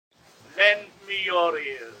me your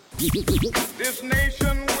ears. This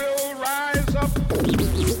nation will rise up.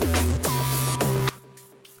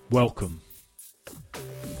 Welcome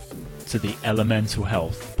to the Elemental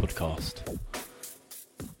Health Podcast.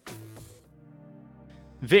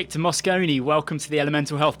 Victor Mosconi, welcome to the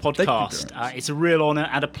Elemental Health Podcast. It's a real honour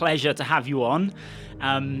and a pleasure to have you on.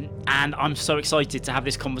 And I'm so excited to have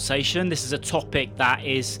this conversation. This is a topic that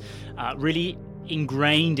is really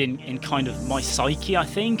ingrained in kind of my psyche, I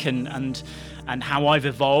think, and how I've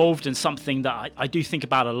evolved, and something that I do think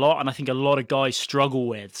about a lot, and I think a lot of guys struggle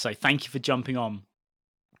with. So thank you for jumping on.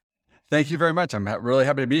 Thank you very much. I'm really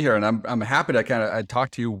happy to be here, and I'm happy to kind of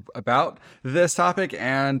talk to you about this topic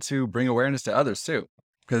and to bring awareness to others too.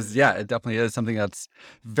 Because yeah, it definitely is something that's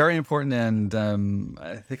very important, and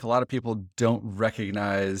I think a lot of people don't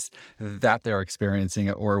recognize that they're experiencing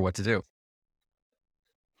it or what to do.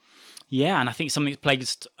 Yeah, and I think something that's plagued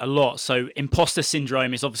us a lot. So imposter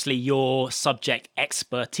syndrome is obviously your subject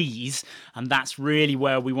expertise, and that's really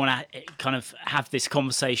where we want to kind of have this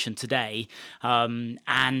conversation today.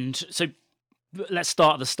 And so let's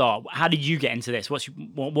start at the start. How did you get into this?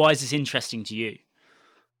 Why is this interesting to you?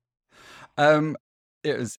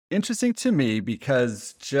 It was interesting to me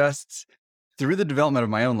because just through the development of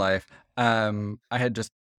my own life, I had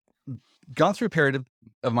just gone through a period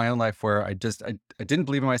of my own life where I didn't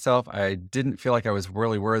believe in myself. I didn't feel like I was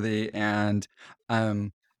really worthy. And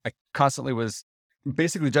I constantly was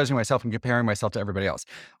basically judging myself and comparing myself to everybody else,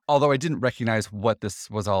 although I didn't recognize what this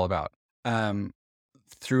was all about.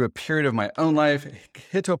 Through a period of my own life,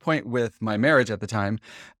 hit to a point with my marriage at the time,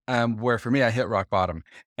 where for me, I hit rock bottom.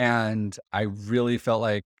 And I really felt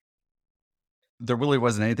like there really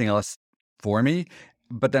wasn't anything else for me.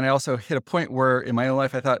 But then I also hit a point where in my own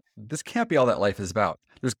life, I thought, this can't be all that life is about.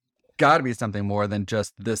 There's got to be something more than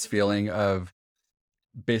just this feeling of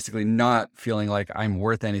basically not feeling like I'm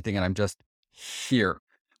worth anything and I'm just here.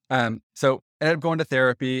 So I ended up going to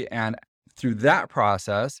therapy, and through that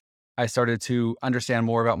process, I started to understand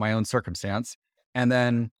more about my own circumstance. And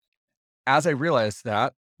then as I realized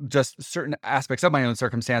that, just certain aspects of my own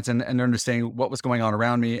circumstance and understanding what was going on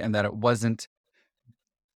around me, and that it wasn't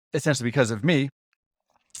essentially because of me,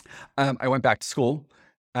 I went back to school,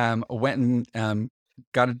 went and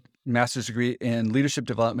got a master's degree in leadership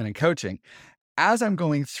development and coaching. As I'm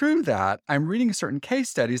going through that, I'm reading certain case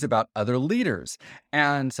studies about other leaders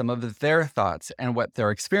and some of their thoughts and what they're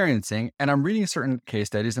experiencing. And I'm reading certain case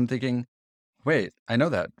studies. I'm thinking, wait, I know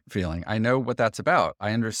that feeling. I know what that's about.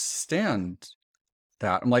 I understand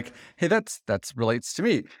that. I'm like, hey, that's relates to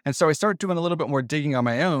me. And so I start doing a little bit more digging on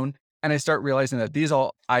my own, and I start realizing that these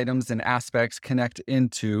all items and aspects connect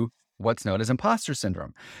into what's known as imposter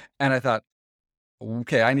syndrome. And I thought,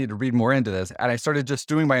 okay, I need to read more into this. And I started just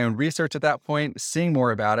doing my own research at that point, seeing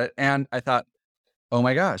more about it. And I thought, oh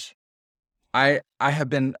my gosh, I have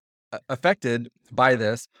been affected by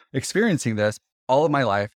this, experiencing this all of my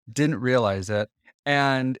life, didn't realize it.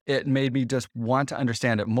 And it made me just want to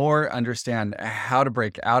understand it more, understand how to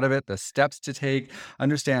break out of it, the steps to take,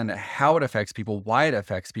 understand how it affects people, why it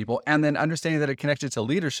affects people. And then understanding that it connected to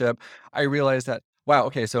leadership, I realized that, wow,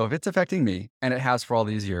 okay, so if it's affecting me, and it has for all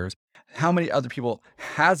these years, how many other people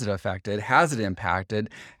has it affected, has it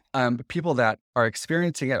impacted, people that are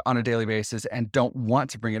experiencing it on a daily basis and don't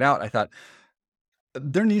want to bring it out. I thought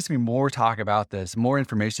there needs to be more talk about this, more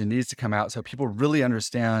information needs to come out so people really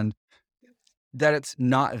understand that it's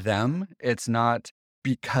not them, it's not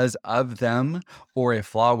because of them or a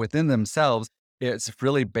flaw within themselves. It's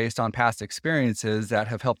really based on past experiences that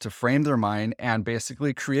have helped to frame their mind and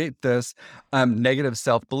basically create this negative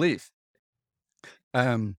self-belief.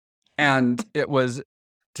 And it was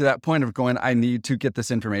to that point of going, I need to get this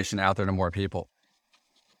information out there to more people.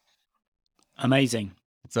 Amazing.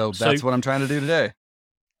 So that's what I'm trying to do today.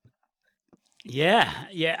 Yeah,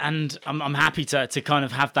 and I'm happy to kind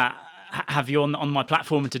of have you on my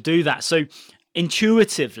platform and to do that. So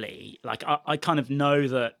intuitively, like I kind of know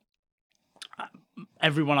that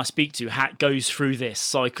everyone I speak to goes through this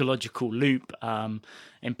psychological loop.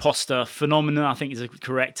 Imposter phenomenon, I think, is a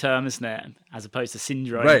correct term, isn't it? As opposed to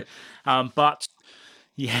syndrome. Right. But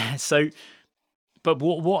yeah, but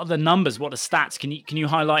what are the numbers? What are the stats? Can you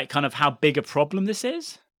highlight kind of how big a problem this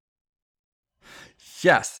is?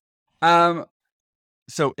 Yes.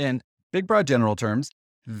 So in big, broad general terms,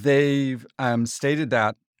 they've stated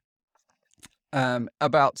that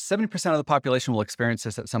about 70% of the population will experience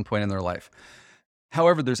this at some point in their life.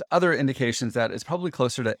 However, there's other indications that it's probably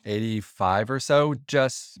closer to 85 or so,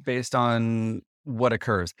 just based on what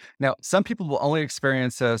occurs. Now, some people will only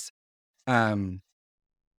experience this when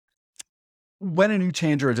a new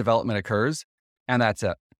change or a development occurs, and that's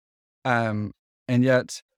it. And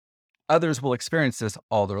yet, others will experience this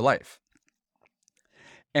all their life.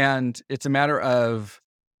 And it's a matter of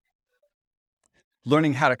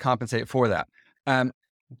learning how to compensate for that.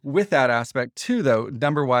 With that aspect too, though,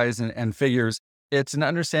 number-wise and figures, it's an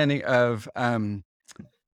understanding of,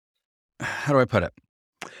 how do I put it?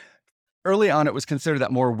 Early on, it was considered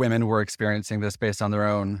that more women were experiencing this based on their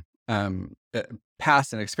own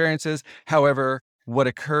past and experiences. However, what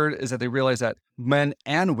occurred is that they realized that men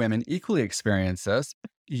and women equally experience this,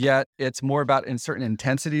 yet it's more about in certain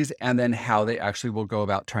intensities and then how they actually will go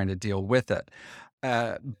about trying to deal with it.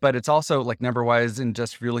 But it's also like number-wise, and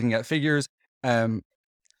just if you're looking at figures,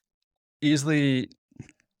 easily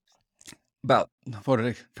about, what did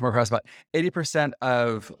I come across? About 80%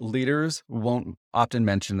 of leaders won't often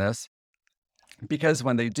mention this, because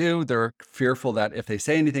when they do, they're fearful that if they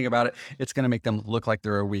say anything about it, it's going to make them look like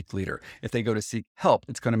they're a weak leader. If they go to seek help,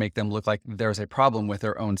 it's going to make them look like there's a problem with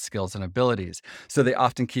their own skills and abilities. So they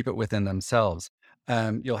often keep it within themselves.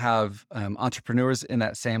 You'll have entrepreneurs in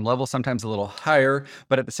that same level, sometimes a little higher,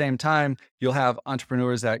 but at the same time, you'll have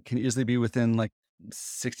entrepreneurs that can easily be within like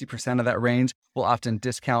 60% of that range, will often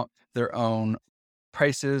discount their own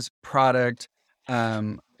prices, product,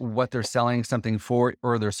 what they're selling something for,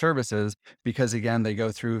 or their services, because again, they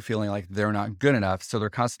go through feeling like they're not good enough. So they're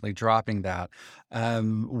constantly dropping that.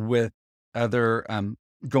 With other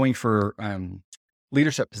going for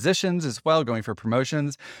leadership positions as well, going for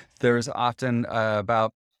promotions, there's often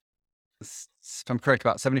about, if I'm correct,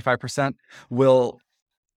 about 75%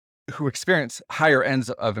 who experience higher ends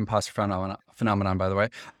of imposter phenomenon, by the way,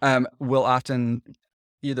 will often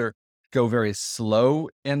either go very slow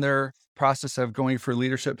in their process of going for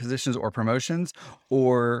leadership positions or promotions,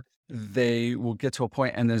 or they will get to a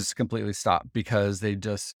point and then just completely stop because they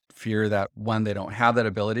just fear that, one, they don't have that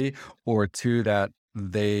ability, or two, that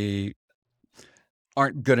they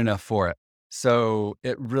aren't good enough for it. So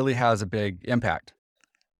it really has a big impact.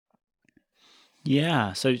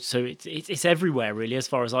 Yeah, so it's everywhere really, as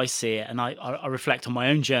far as I see it, and I reflect on my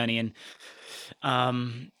own journey, and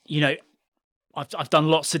I've done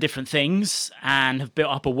lots of different things and have built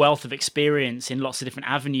up a wealth of experience in lots of different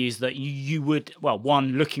avenues that you would, well,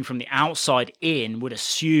 one, looking from the outside in, would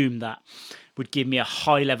assume that would give me a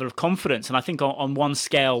high level of confidence, and I think on one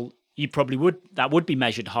scale you probably would be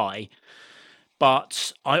measured high,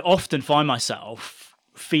 but I often find myself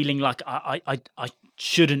feeling like I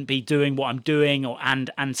shouldn't be doing what I'm doing,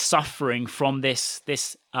 and suffering from this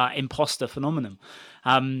imposter phenomenon,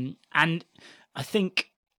 and I think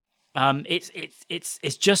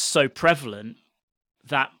it's just so prevalent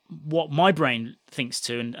that what my brain thinks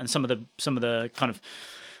to, and some of the kind of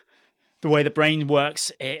the way the brain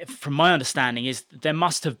works, from my understanding, is there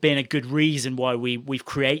must have been a good reason why we've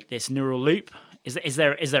created this neural loop. Is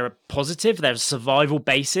there a positive? There's a survival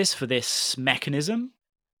basis for this mechanism?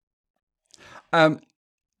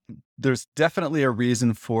 There's definitely a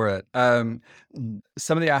reason for it.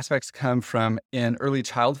 Some of the aspects come from in early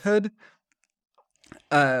childhood.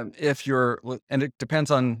 And it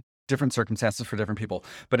depends on different circumstances for different people,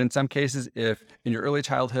 but in some cases, if in your early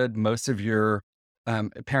childhood, most of your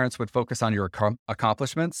parents would focus on your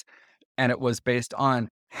accomplishments, and it was based on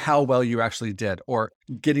how well you actually did or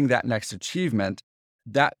getting that next achievement,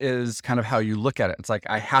 that is kind of how you look at it. It's like,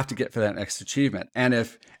 I have to get for that next achievement. And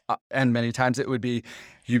and many times it would be,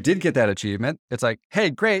 you did get that achievement. It's like, hey,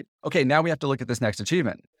 great. Okay, now we have to look at this next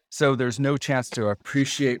achievement. So there's no chance to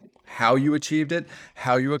appreciate how you achieved it,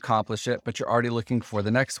 how you accomplished it, but you're already looking for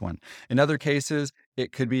the next one. In other cases,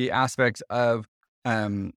 it could be aspects of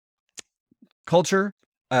culture,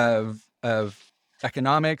 of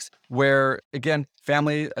economics, where again,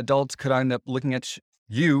 family adults could end up looking at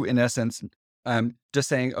you in essence, just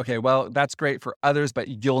saying, okay, well, that's great for others,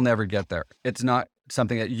 but you'll never get there. It's not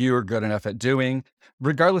something that you are good enough at doing,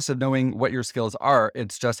 regardless of knowing what your skills are.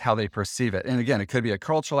 It's just how they perceive it. And again, it could be a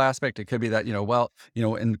cultural aspect. It could be that,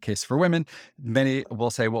 in the case for women, many will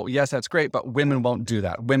say, well, yes, that's great, but women won't do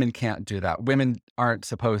that. Women can't do that. Women aren't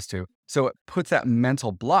supposed to. So it puts that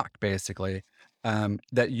mental block, basically,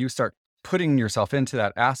 that you start putting yourself into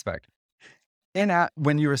that aspect.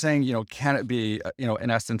 When you were saying, can it be, in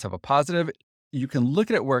essence of a positive, you can look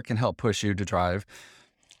at it where it can help push you to drive.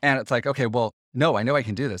 And it's like, okay, well, no, I know I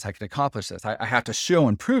can do this. I can accomplish this. I have to show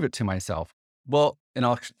and prove it to myself. Well, in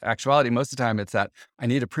actuality, most of the time it's that I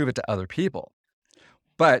need to prove it to other people.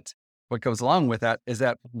 But what goes along with that is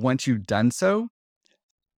that once you've done so,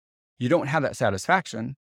 you don't have that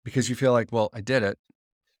satisfaction because you feel like, well, I did it.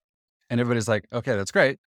 And everybody's like, okay, that's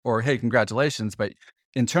great. Or, hey, congratulations. But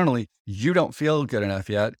internally, you don't feel good enough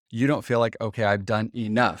yet. You don't feel like, okay, I've done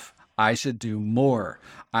enough. I should do more.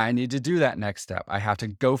 I need to do that next step. I have to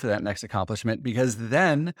go for that next accomplishment because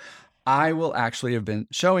then I will actually have been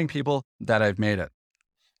showing people that I've made it.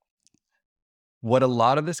 What a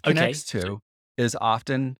lot of this connects to is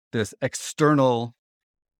often this external,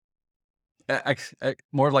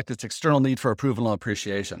 more like this external need for approval and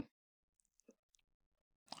appreciation.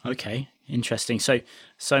 Okay, interesting.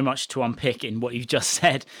 So much to unpick in what you've just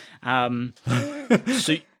said.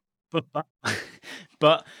 So,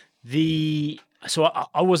 but so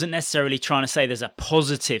I wasn't necessarily trying to say there's a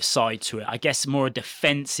positive side to it. I guess more a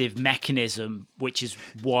defensive mechanism, which is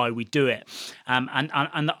why we do it. And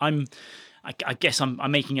I guess I'm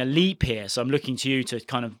making a leap here, so I'm looking to you to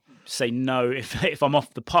kind of say no if I'm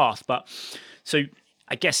off the path. But so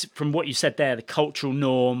I guess from what you said there, the cultural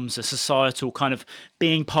norms, the societal kind of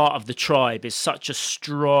being part of the tribe is such a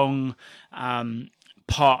strong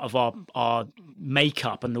part of our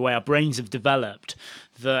makeup and the way our brains have developed,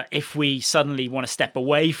 that if we suddenly want to step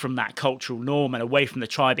away from that cultural norm and away from the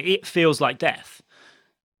tribe, it feels like death.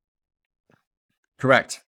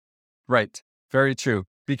 Correct. Right. Very true.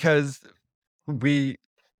 Because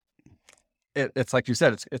it's like you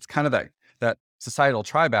said, it's kind of that societal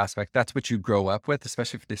tribe aspect. That's what you grow up with,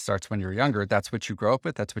 especially if it starts when you're younger. That's what you grow up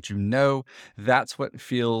with. That's what you know. That's what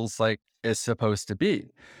feels like is supposed to be.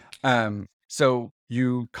 So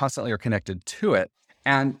you constantly are connected to it.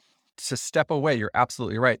 And to step away, you're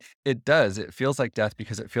absolutely right. It does. It feels like death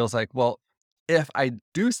because it feels like, well, if I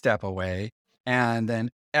do step away and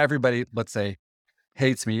then everybody, let's say,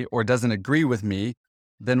 hates me or doesn't agree with me,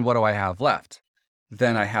 then what do I have left?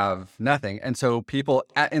 Then I have nothing. And so people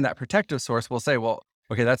in that protective source will say, well,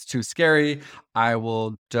 okay, that's too scary. I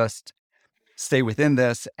will just stay within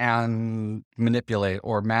this and manipulate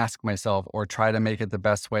or mask myself or try to make it the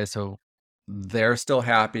best way so they're still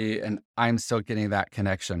happy and I'm still getting that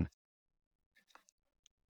connection.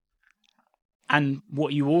 And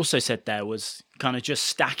what you also said there was kind of just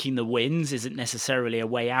stacking the wins isn't necessarily a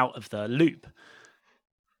way out of the loop.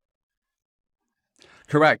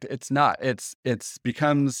 Correct. It's not. It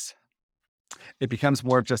becomes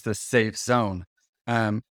more of just a safe zone.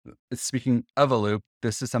 Speaking of a loop,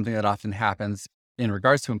 this is something that often happens in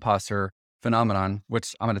regards to imposter phenomenon,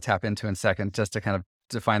 which I'm going to tap into in a second, just to kind of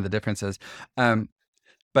define the differences.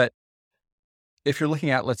 But if you're looking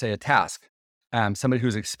at, let's say, a task, somebody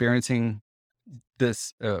who's experiencing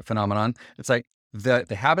this phenomenon, it's like they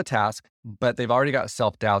have a task, but they've already got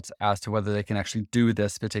self-doubts as to whether they can actually do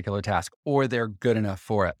this particular task or they're good enough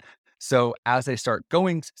for it. So as they start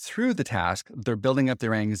going through the task, they're building up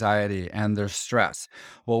their anxiety and their stress.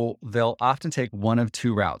 Well, they'll often take one of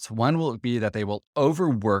two routes. One will be that they will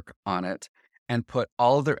overwork on it and put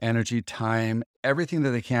all of their energy, time, everything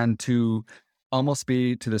that they can to almost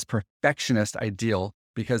be to this perfectionist ideal,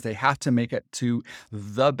 because they have to make it to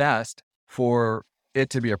the best for it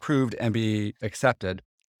to be approved and be accepted.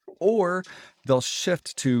 Or they'll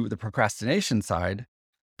shift to the procrastination side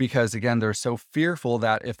because, again, they're so fearful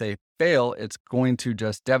that if they fail, it's going to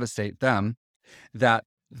just devastate them, that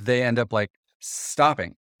they end up like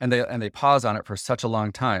stopping and they pause on it for such a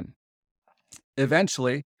long time.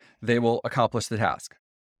 Eventually, they will accomplish the task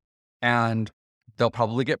and they'll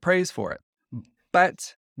probably get praise for it.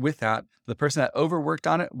 But with that, the person that overworked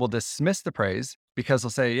on it will dismiss the praise because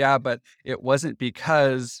they'll say, yeah, but it wasn't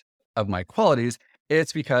because of my qualities.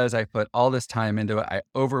 It's because I put all this time into it. I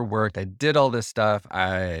overworked. I did all this stuff.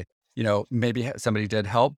 Maybe somebody did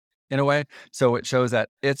help in a way. So it shows that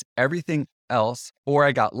it's everything else, or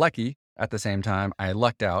I got lucky at the same time. I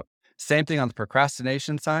lucked out. Same thing on the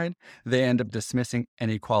procrastination side. They end up dismissing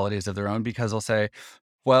any qualities of their own because they'll say,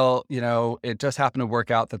 well, it just happened to work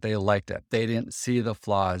out that they liked it. They didn't see the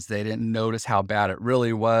flaws. They didn't notice how bad it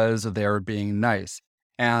really was, or they were being nice.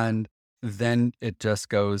 And then it just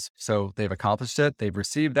goes, so they've accomplished it. They've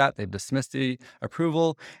received that. They've dismissed the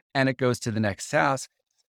approval, and it goes to the next task,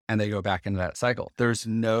 and they go back into that cycle. There's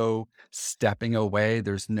no stepping away.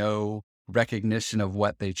 There's no recognition of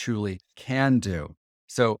what they truly can do.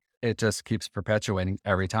 So it just keeps perpetuating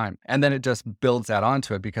every time. And then it just builds that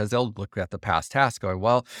onto it because they'll look at the past task going,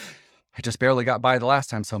 well, I just barely got by the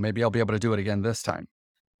last time, so maybe I'll be able to do it again this time.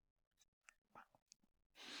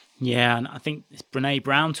 Yeah, and I think Brené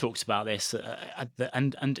Brown talks about this,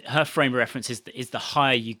 and her frame of reference is the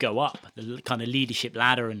higher you go up, the kind of leadership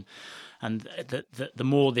ladder, and the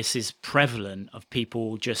more this is prevalent of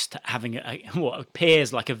people just having what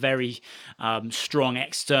appears like a very strong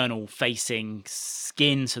external facing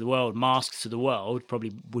skin to the world, masks to the world,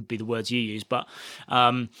 probably would be the words you use, but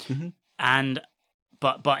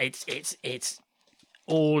but it's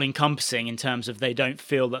all encompassing in terms of they don't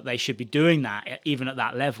feel that they should be doing that even at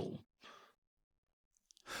that level.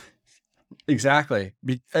 Exactly.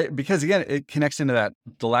 Because again, it connects into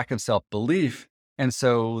the lack of self-belief. And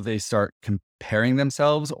so they start comparing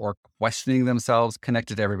themselves or questioning themselves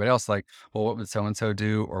connected to everybody else. Like, well, what would so-and-so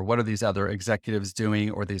do? Or what are these other executives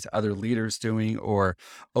doing? Or these other leaders doing? Or,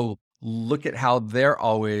 oh, look at how they're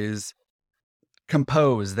always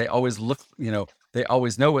composed. They always look, they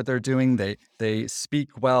always know what they're doing. They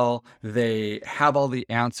speak well. They have all the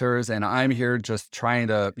answers. And I'm here just trying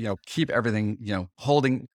to, keep everything,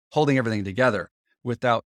 holding everything together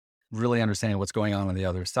without really understanding what's going on the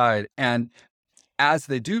other side. And as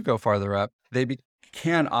they do go farther up, they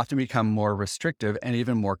can often become more restrictive and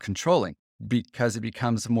even more controlling, because it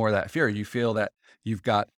becomes more that fear. You feel that you've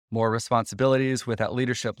got more responsibilities with that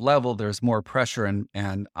leadership level. There's more pressure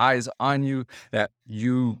and eyes on you that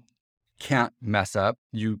you can't mess up.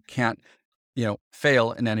 You can't,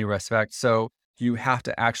 fail in any respect. So you have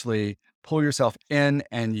to actually pull yourself in,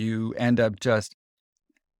 and you end up just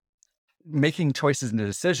making choices and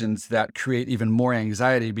decisions that create even more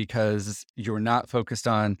anxiety, because you're not focused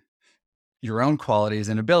on your own qualities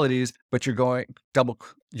and abilities, but you're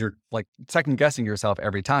like second guessing yourself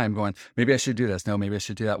every time, going, maybe I should do this. No, maybe I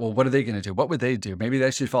should do that. Well, what are they going to do? What would they do? Maybe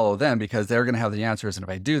they should follow them because they're going to have the answers. And if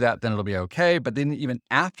I do that, then it'll be okay. But then even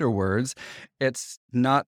afterwards, it's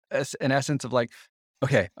not an essence of like,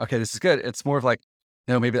 okay, this is good. It's more of like,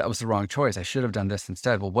 no, maybe that was the wrong choice. I should have done this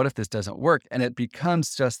instead. Well, what if this doesn't work? And it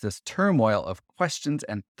becomes just this turmoil of questions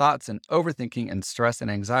and thoughts and overthinking and stress and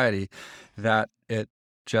anxiety that it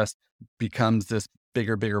just becomes this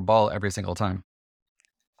bigger ball every single time.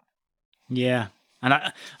 Yeah. And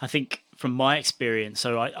I think from my experience,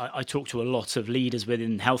 so I talk to a lot of leaders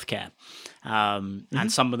within healthcare,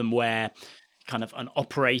 and some of them wear kind of an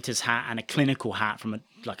operator's hat and a clinical hat from a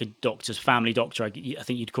doctor's family doctor, I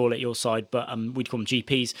think you'd call it your side, but we'd call them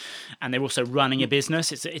GPs, and they're also running a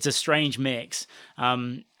business. It's a strange mix,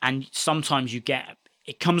 and sometimes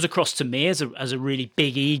it comes across to me as a really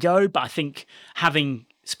big ego. But I think having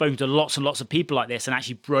spoken to lots and lots of people like this and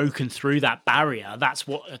actually broken through that barrier, that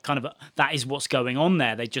is what's going on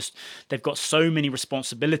there. They've got so many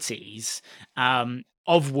responsibilities,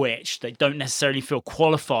 of which they don't necessarily feel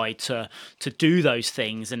qualified to do those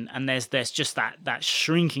things, and there's just that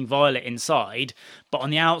shrinking violet inside, but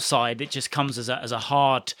on the outside it just comes as a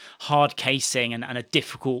hard casing and a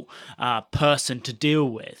difficult person to deal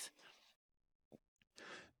with.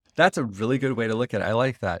 That's a really good way to look at it. I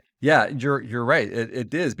like that. Yeah, you're right.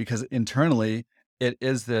 It is, because internally it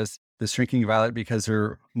is this shrinking violet, because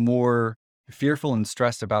they're more fearful and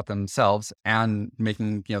stressed about themselves and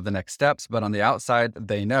making, the next steps. But on the outside,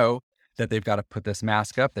 they know that they've got to put this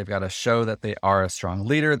mask up. They've got to show that they are a strong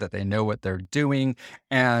leader, that they know what they're doing.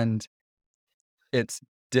 And it's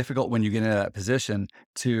difficult when you get into that position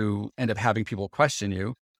to end up having people question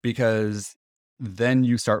you, because then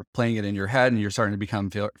you start playing it in your head and you're starting to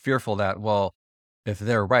become fearful that, well, if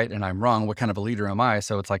they're right and I'm wrong, what kind of a leader am I?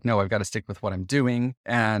 So it's like, no, I've got to stick with what I'm doing.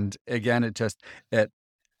 And again, it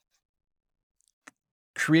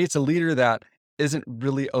creates a leader that isn't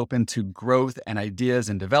really open to growth and ideas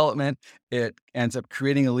and development. It ends up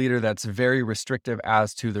creating a leader that's very restrictive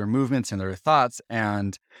as to their movements and their thoughts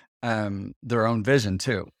and their own vision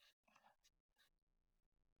too.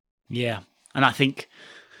 Yeah. And I think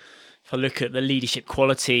if I look at the leadership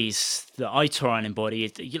qualities that I try and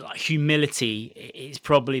embody, humility is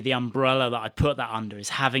probably the umbrella that I put that under, is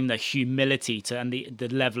having the humility and the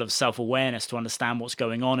level of self-awareness to understand what's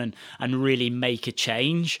going on and really make a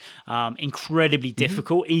change. Incredibly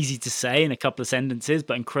difficult, easy to say in a couple of sentences,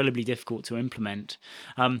 but incredibly difficult to implement.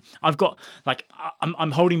 I've got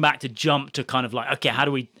I'm holding back to jump to kind of like, okay, how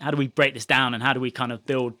do we break this down, and how do we kind of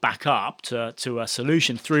build back up to a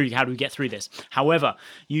solution through, how do we get through this? However,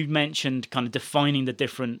 you mentioned kind of defining the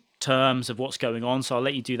different terms of what's going on, so I'll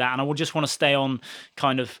let you do that, and I will just want to stay on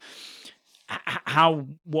kind of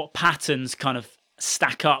what patterns kind of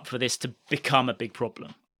stack up for this to become a big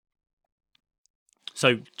problem.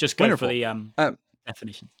 So just go Wonderful. for the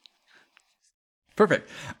definition. Perfect.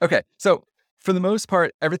 Okay, so for the most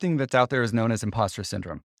part, everything that's out there is known as imposter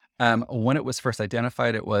syndrome. When it was first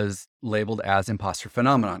identified, it was labeled as imposter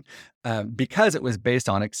phenomenon because it was based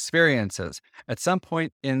on experiences. At some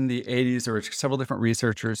point in the 80s, there were several different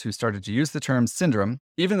researchers who started to use the term syndrome,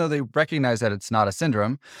 even though they recognize that it's not a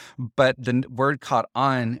syndrome, but the word caught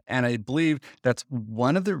on. And I believe that's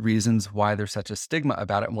one of the reasons why there's such a stigma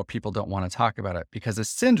about it and why people don't want to talk about it, because a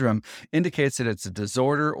syndrome indicates that it's a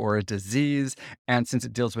disorder or a disease. And since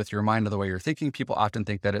it deals with your mind or the way you're thinking, people often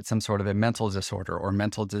think that it's some sort of a mental disorder or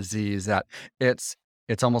mental disease, that it's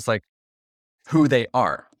almost like who they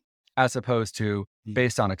are, as opposed to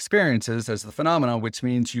based on experiences as the phenomenon, which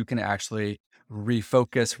means you can actually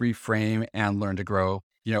refocus, reframe, and learn to grow,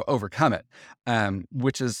 overcome it.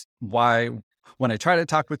 Which is why when I try to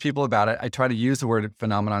talk with people about it, I try to use the word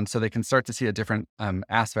phenomenon so they can start to see a different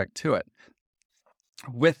aspect to it.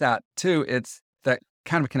 With that too, it's that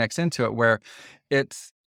kind of connects into it where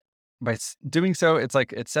it's by doing so, it's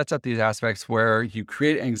like it sets up these aspects where you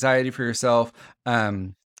create anxiety for yourself.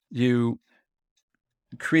 You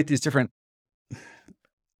create these different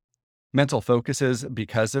mental focuses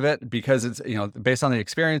because of it, because it's, based on the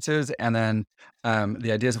experiences and then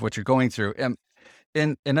the ideas of what you're going through. And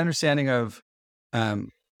in understanding of,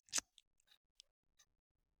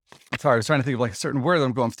 sorry, I was trying to think of like a certain word that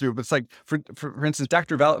I'm going through, but it's like, for instance,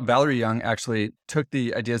 Dr. Valerie Young actually took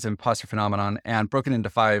the ideas of imposter phenomenon and broke it into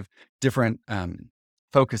 5 different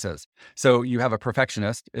focuses. So you have a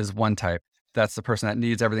perfectionist is one type. That's the person that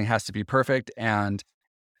needs everything has to be perfect, and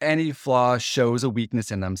any flaw shows a weakness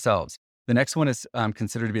in themselves. The next one is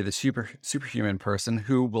considered to be the superhuman person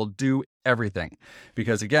who will do everything,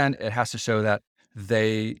 because again, it has to show that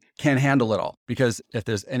they can handle it all. Because if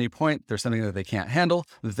there's any point, there's something that they can't handle,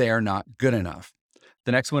 they're not good enough.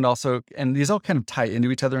 The next one also, and these all kind of tie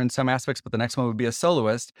into each other in some aspects, but the next one would be a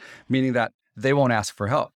soloist, meaning that they won't ask for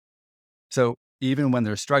help. So even when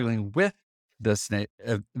they're struggling with this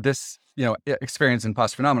experience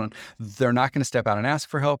imposter phenomenon, they're not going to step out and ask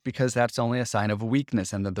for help because that's only a sign of a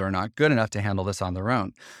weakness and that they're not good enough to handle this on their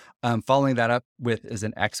own. Following that up with is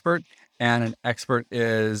an expert. And an expert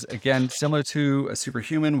is, again, similar to a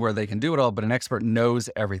superhuman where they can do it all, but an expert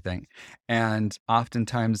knows everything. And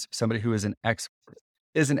oftentimes somebody who is an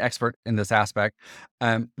expert in this aspect,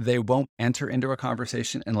 they won't enter into a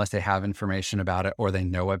conversation unless they have information about it or they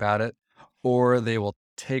know about it, or they will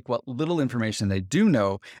take what little information they do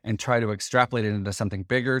know and try to extrapolate it into something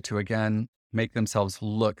bigger to, again, make themselves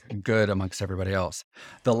look good amongst everybody else.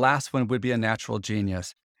 The last one would be a natural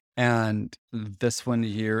genius. And this one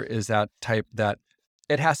here is that type that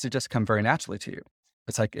it has to just come very naturally to you.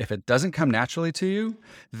 It's like, if it doesn't come naturally to you,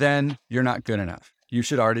 then you're not good enough. You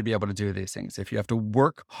should already be able to do these things. If you have to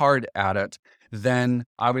work hard at it, then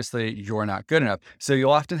obviously you're not good enough. So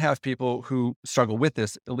you'll often have people who struggle with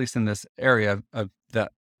this, at least in this area of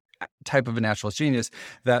that type of a natural genius,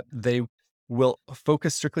 that they will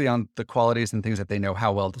focus strictly on the qualities and things that they know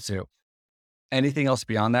how well to do. Anything else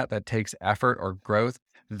beyond that takes effort or growth,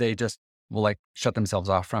 they just will like shut themselves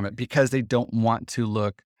off from it because they don't want to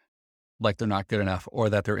look like they're not good enough or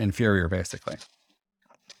that they're inferior, basically.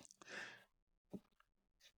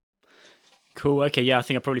 Cool. Okay. Yeah, I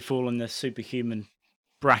think I probably fall in the superhuman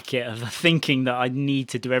bracket of thinking that I need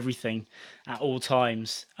to do everything at all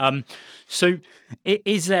times. So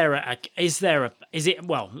let's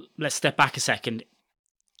step back a second.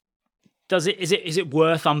 Is it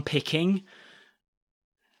worth unpicking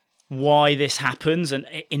why this happens and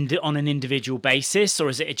on an individual basis, or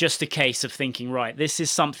is it just a case of thinking, right, this is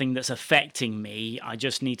something that's affecting me, I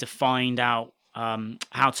just need to find out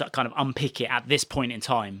how to kind of unpick it at this point in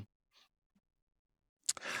time?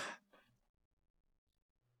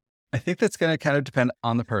 I think that's going to kind of depend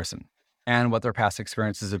on the person and what their past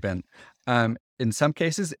experiences have been. In some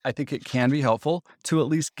cases, I think it can be helpful to at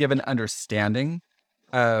least give an understanding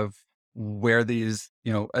of where these,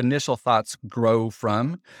 initial thoughts grow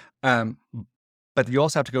from. But you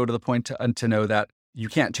also have to go to the point to know that you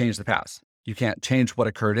can't change the past. You can't change what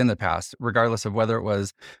occurred in the past, regardless of whether it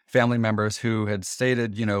was family members who had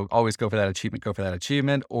stated, always go for that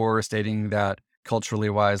achievement, or stating that culturally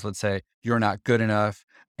wise, let's say, you're not good enough.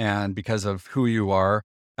 And because of who you are,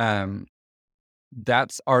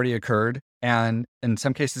 that's already occurred. And in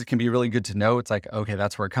some cases, it can be really good to know. It's like, okay,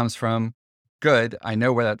 that's where it comes from. Good. I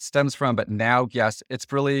know where that stems from. But now, yes,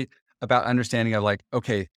 it's really about understanding of like,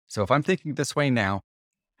 okay, so if I'm thinking this way now,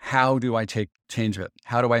 how do I change it?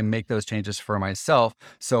 How do I make those changes for myself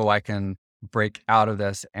so I can break out of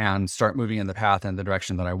this and start moving in the path and the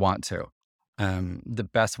direction that I want to? The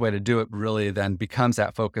best way to do it really then becomes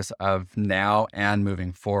that focus of now and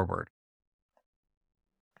moving forward.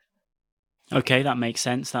 Okay, that makes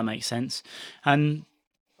sense. And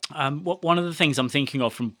one of the things I'm thinking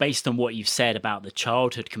of based on what you've said about the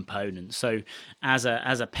childhood component. So as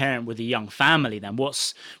a parent with a young family, then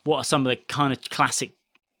what are some of the kind of classic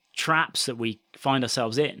traps that we find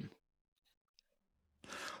ourselves in?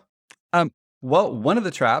 Well, one of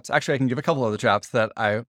the traps, actually I can give a couple of the traps that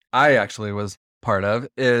I actually was part of,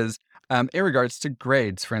 is in regards to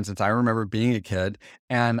grades. For instance, I remember being a kid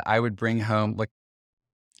and I would bring home,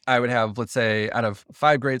 I would have, let's say, out of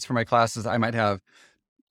 5 grades for my classes, I might have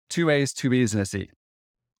 2 A's, 2 B's, and a C.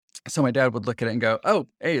 So my dad would look at it and go, oh,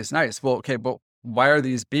 A's, nice. Well, okay, but why are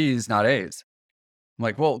these B's not A's? I'm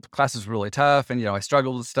like, well, the class is really tough and, I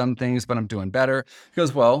struggled with some things, but I'm doing better. He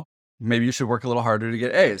goes, well, maybe you should work a little harder to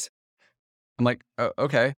get A's. I'm like, oh,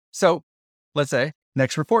 okay. So let's say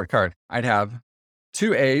next report card, I'd have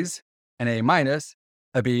 2 A's, an A minus,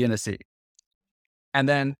 a B, and a C. And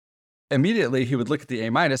then immediately he would look at the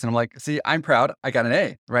A minus and I'm like, see, I'm proud. I got an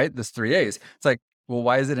A, right? There's 3 A's. It's like, well,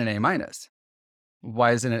 why is it an A minus?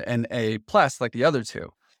 Why isn't it an A plus like the other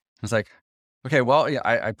two? It's like, okay, well, yeah,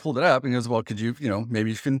 I pulled it up and he goes, well, could you,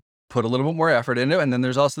 maybe you can put a little bit more effort into it. And then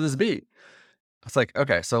there's also this B. It's like,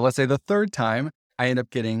 okay, so let's say the third time I end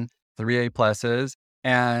up getting 3 A pluses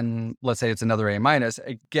and let's say it's another A minus.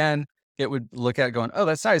 Again, it would look at it going, oh,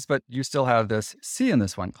 that's nice, but you still have this C in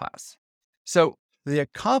this one class. So the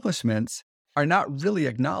accomplishments are not really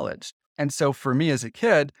acknowledged. And so for me as a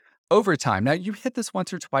kid, over time, now you hit this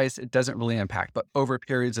once or twice, it doesn't really impact, but over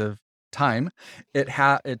periods of time,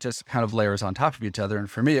 it just kind of layers on top of each other. And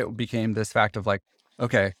for me, it became this fact of like,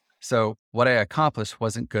 okay, so what I accomplished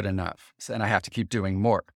wasn't good enough, and I have to keep doing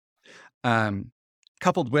more.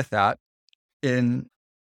 Coupled with that,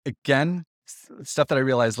 stuff that I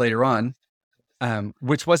realized later on,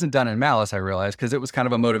 which wasn't done in malice, I realized, because it was kind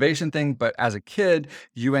of a motivation thing. But as a kid,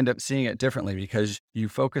 you end up seeing it differently because you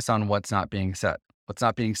focus on what's not being said. What's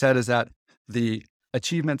not being said is that the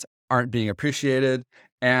achievements aren't being appreciated.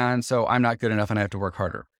 And so I'm not good enough and I have to work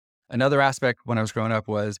harder. Another aspect when I was growing up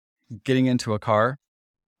was getting into a car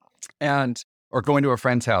or going to a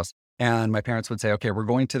friend's house. And my parents would say, okay, we're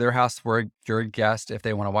going to their house where you're a guest. If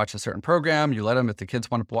they want to watch a certain program, you let them. If the kids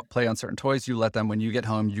want to play on certain toys, you let them. When you get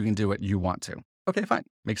home, you can do what you want to. Okay, fine.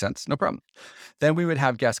 Makes sense. No problem. Then we would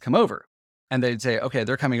have guests come over and they'd say, okay,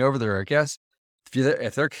 they're coming over. They're a guest.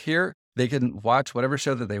 If they're here, they can watch whatever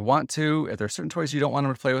show that they want to. If there's certain toys you don't want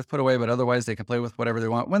them to play with, put away, but otherwise they can play with whatever they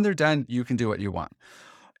want. When they're done, you can do what you want.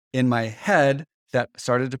 In my head, that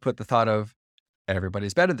started to put the thought of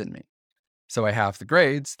everybody's better than me. So I have the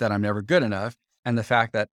grades that I'm never good enough and the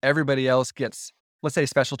fact that everybody else gets, let's say,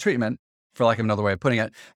 special treatment, for lack of another way of putting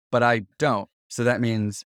it, but I don't. So that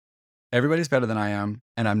means everybody's better than I am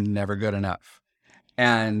and I'm never good enough.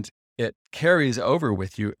 And it carries over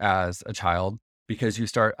with you as a child because you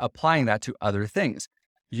start applying that to other things.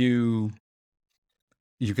 You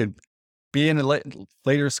could be in a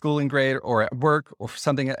later schooling grade or at work or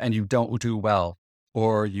something and you don't do well,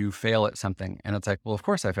 or you fail at something. And it's like, well, of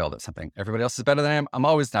course I failed at something. Everybody else is better than I am. I'm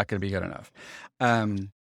always not going to be good enough.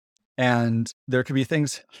 And there could be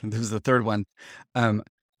things, this is the third one. And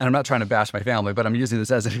I'm not trying to bash my family, but I'm using this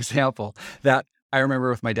as an example that I remember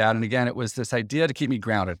with my dad. And again, it was this idea to keep me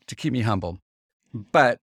grounded, to keep me humble.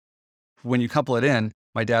 But when you couple it in,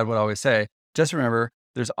 my dad would always say, just remember,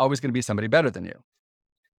 there's always going to be somebody better than you.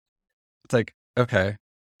 It's like, okay,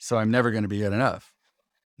 so I'm never going to be good enough.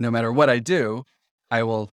 No matter what I do, I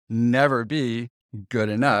will never be good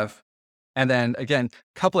enough. And then again,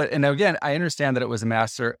 couple it. And again, I understand that it was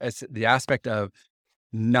it's the aspect of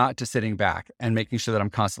not just sitting back and making sure that I'm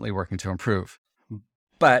constantly working to improve.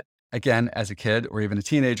 But again, as a kid or even a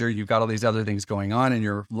teenager, you've got all these other things going on in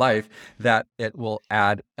your life that it will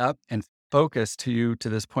add up and focus to you to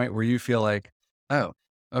this point where you feel like, oh,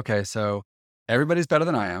 okay, so everybody's better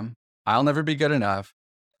than I am. I'll never be good enough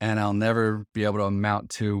and I'll never be able to amount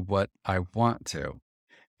to what I want to.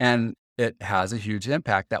 And it has a huge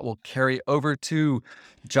impact that will carry over to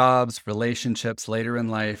jobs, relationships later in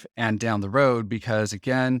life and down the road, because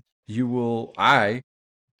again, I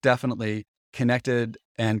definitely connected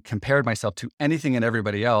and compared myself to anything and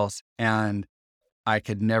everybody else. And I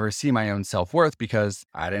could never see my own self-worth because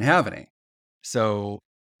I didn't have any. So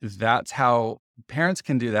that's how parents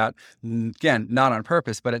can do that. Again, not on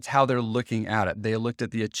purpose, but it's how they're looking at it. They looked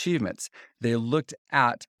at the achievements. They looked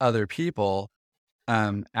at other people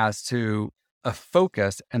as to a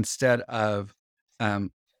focus instead of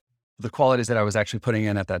the qualities that I was actually putting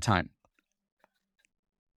in at that time.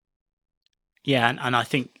 Yeah, and I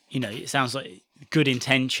think, it sounds like good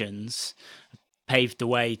intentions paved the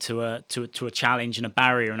way to a challenge and a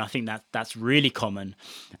barrier, and I think that's really common.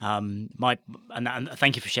 And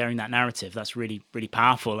thank you for sharing that narrative. That's really, really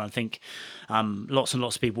powerful. I think lots and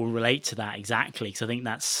lots of people relate to that exactly, because I think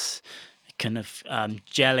that's kind of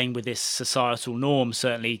gelling with this societal norm,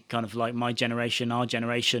 certainly kind of like my generation, our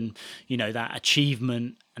generation, that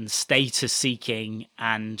achievement and status seeking,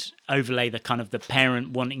 and overlay the kind of the parent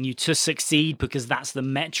wanting you to succeed because that's the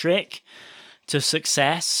metric to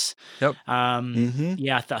success. Yep.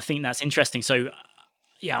 Yeah, I think that's interesting. So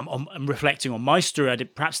yeah, I'm reflecting on my story. I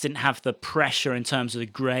perhaps didn't have the pressure in terms of the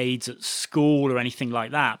grades at school or anything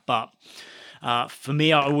like that, but for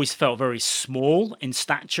me, I always felt very small in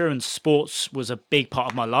stature, and sports was a big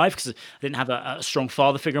part of my life because I didn't have a strong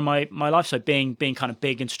father figure in my life. So being kind of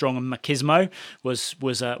big and strong and machismo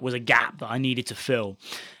was a gap that I needed to fill.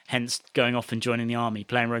 Hence, going off and joining the army,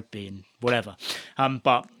 playing rugby and whatever.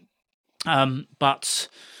 But But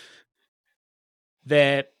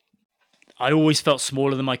I always felt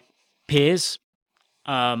smaller than my peers.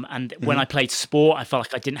 And when I played sport, I felt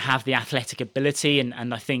like I didn't have the athletic ability.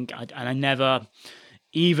 And I think I never,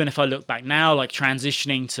 even if I look back now, like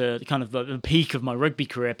transitioning to kind of the peak of my rugby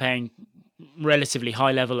career, playing relatively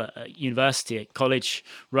high level at university, at college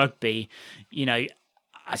rugby, I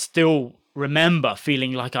still remember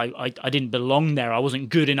feeling like I didn't belong there. I wasn't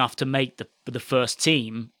good enough to make the first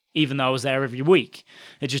team, even though I was there every week.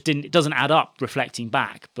 It doesn't add up reflecting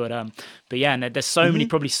back. But yeah, and there's so many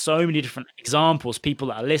different examples, people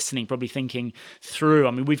that are listening probably thinking through.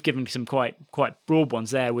 I mean, we've given some quite broad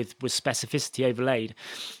ones there with specificity overlaid.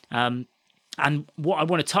 And what I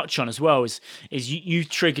want to touch on as well is you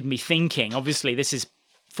triggered me thinking. Obviously, this is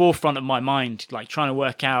forefront of my mind, like trying to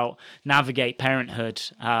work out, navigate parenthood,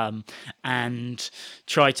 and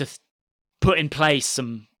try to put in place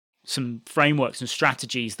some frameworks and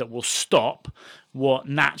strategies that will stop what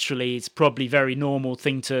naturally is probably very normal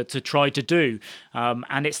thing to try to do.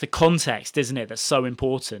 And it's the context, isn't it, that's so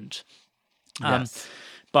important. Yes.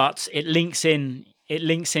 But it links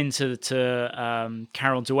into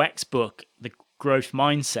Carol Dweck's book, The Growth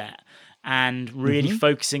Mindset, and really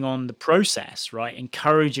focusing on the process, right?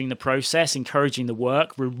 Encouraging the process, encouraging the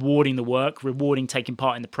work, rewarding taking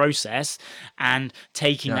part in the process, and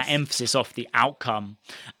taking that emphasis off the outcome.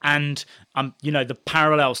 And the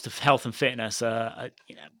parallels to health and fitness are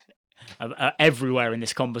everywhere in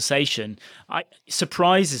this conversation. Always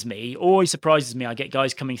surprises me. I get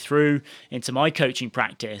guys coming through into my coaching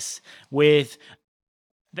practice with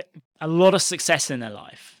a lot of success in their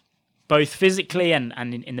life, both physically and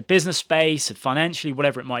in the business space, financially,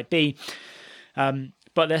 whatever it might be.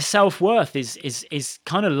 But their self-worth is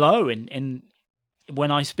kind of low in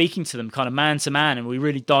when I'm speaking to them kind of man to man, and we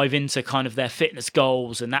really dive into kind of their fitness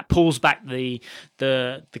goals, and that pulls back the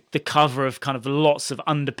cover of kind of lots of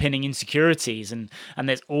underpinning insecurities. And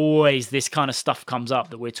there's always this kind of stuff comes up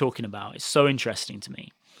that we're talking about. It's so interesting to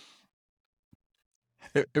me.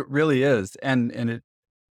 It really is. And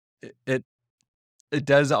it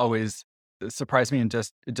does always surprise me, and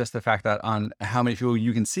just the fact that on how many people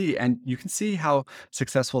you can see, and you can see how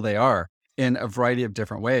successful they are in a variety of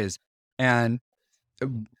different ways. And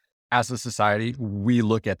as a society, we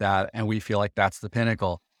look at that and we feel like that's the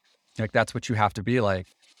pinnacle, like that's what you have to be like.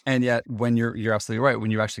 And yet, when you're absolutely right, when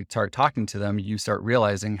you actually start talking to them, you start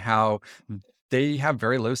realizing how they have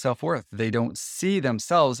very low self-worth. They don't see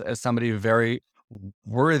themselves as somebody very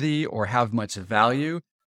worthy or have much value,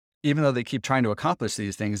 even though they keep trying to accomplish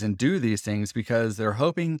these things and do these things, because they're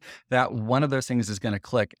hoping that one of those things is going to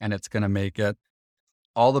click and it's going to make it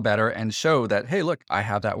all the better and show that, hey, look, I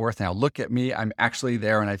have that worth now. Look at me. I'm actually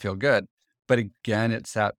there and I feel good. But again,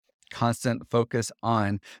 it's that constant focus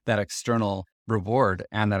on that external reward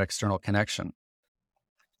and that external connection.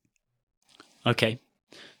 Okay.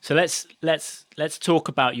 So let's talk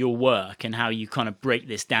about your work and how you kind of break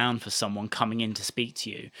this down for someone coming in to speak to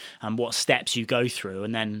you, and what steps you go through,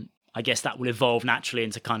 and then I guess that will evolve naturally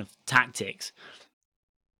into kind of tactics.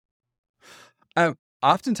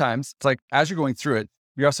 Oftentimes, it's like as you're going through it,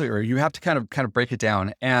 you have to kind of break it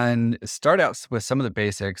down and start out with some of the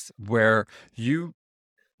basics, where you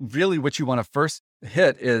really, what you want to first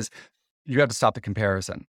hit is you have to stop the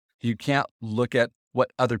comparison. You can't look at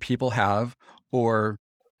what other people have or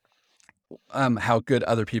how good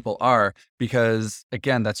other people are, because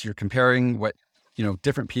again, you're comparing what,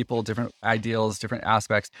 different people, different ideals, different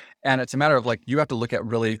aspects. And it's a matter of like, you have to look at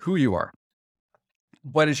really who you are.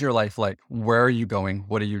 What is your life like? Where are you going?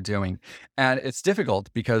 What are you doing? And it's difficult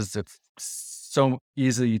because it's so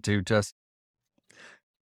easy to just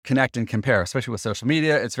connect and compare, especially with social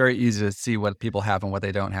media. It's very easy to see what people have and what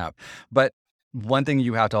they don't have. But one thing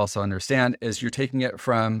you have to also understand is you're taking it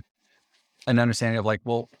from an understanding of like,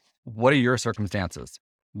 well, what are your circumstances?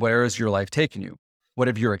 Where is your life taking you? What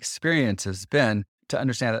have your experiences been, to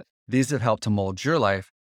understand that these have helped to mold your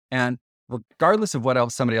life? And regardless of what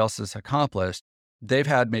else somebody else has accomplished, they've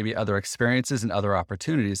had maybe other experiences and other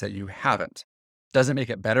opportunities that you haven't. Doesn't make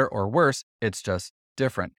it better or worse. It's just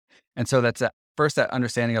different. And so that's that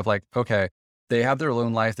understanding of like, okay, they have their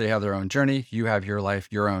own life. They have their own journey. You have your life,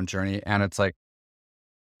 your own journey. And it's like,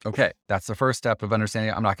 okay, that's the first step of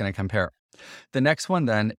understanding. I'm not going to compare. The next one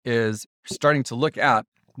then is starting to look at,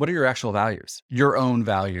 what are your actual values, your own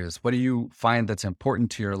values? What do you find that's important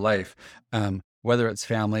to your life? Whether it's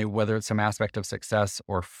family, whether it's some aspect of success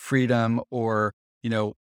or freedom, or,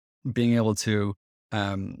 being able to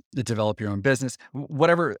develop your own business,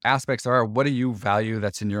 whatever aspects are, what do you value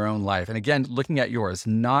that's in your own life? And again, looking at yours,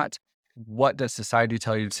 not what does society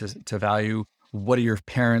tell you to value, what do your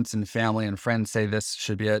parents and family and friends say this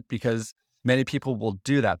should be it? Because many people will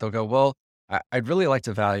do that. They'll go, well, I'd really like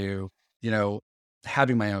to value,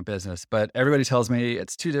 having my own business, but everybody tells me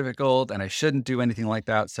it's too difficult and I shouldn't do anything like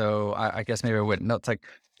that. So I guess maybe I wouldn't. No, it's like,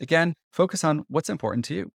 again, focus on what's important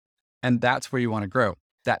to you. And that's where you want to grow.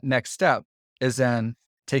 That next step is then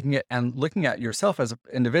taking it and looking at yourself as an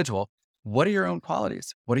individual. What are your own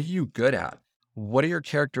qualities? What are you good at? What are your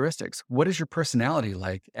characteristics? What is your personality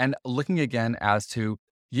like? And looking again as to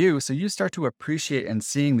you. So you start to appreciate and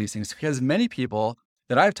seeing these things, because many people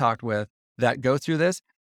that I've talked with that go through this,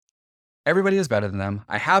 everybody is better than them.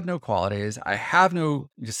 I have no qualities. I have no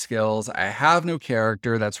skills. I have no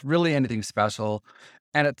character that's really anything special.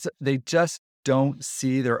 And they just don't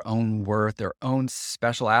see their own worth, their own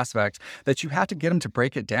special aspects, that you have to get them to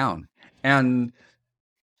break it down. And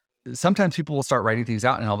sometimes people will start writing things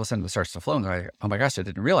out and all of a sudden it starts to flow and they're like, oh my gosh, I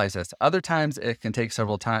didn't realize this. Other times it can take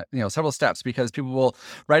several steps, because people will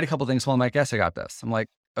write a couple things. Well, I guess I got this. I'm like,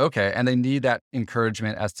 okay. And they need that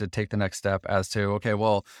encouragement as to take the next step as to, okay,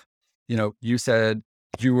 well, you said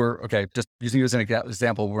you were, okay, just using you as an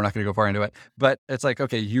example, we're not going to go far into it, but it's like,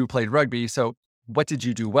 okay, you played rugby. So what did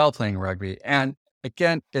you do well playing rugby? And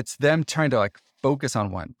again, it's them trying to focus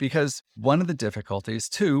on one, because one of the difficulties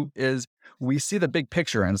too is we see the big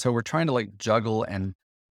picture. And so we're trying to juggle and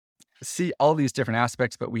see all these different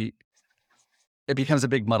aspects, but it becomes a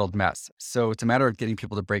big muddled mess. So it's a matter of getting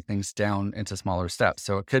people to break things down into smaller steps.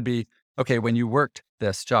 So it could be, okay, when you worked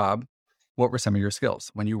this job, what were some of your skills?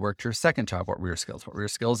 When you worked your second job, what were your skills? What were your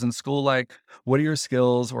skills in school like? What are your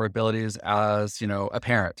skills or abilities as, a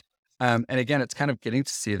parent? And again, it's kind of getting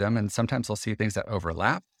to see them. And sometimes they'll see things that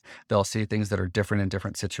overlap. They'll see things that are different in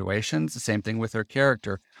different situations. The same thing with their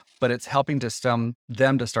character, but it's helping to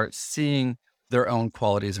them to start seeing their own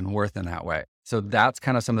qualities and worth in that way. So that's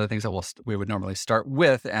kind of some of the things that we would normally start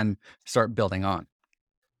with and start building on.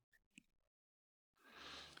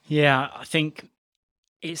 Yeah, I think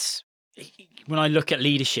when I look at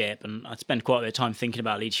leadership, and I spend quite a bit of time thinking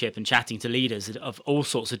about leadership and chatting to leaders of all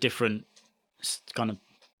sorts of different kind of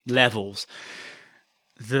levels,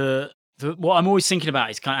 what I'm always thinking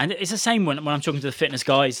about is and it's the same when I'm talking to the fitness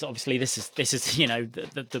guys. Obviously, this is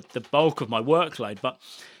the bulk of my workload, but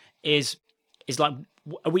is like,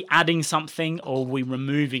 are we adding something or are we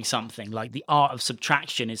removing something? Like, the art of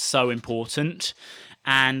subtraction is so important,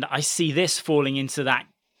 and I see this falling into that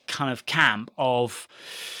kind of camp of,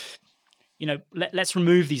 let's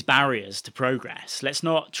remove these barriers to progress. Let's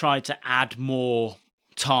not try to add more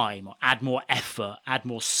time or add more effort, add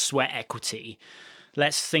more sweat equity.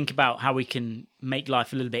 Let's think about how we can make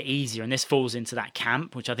life a little bit easier. And this falls into that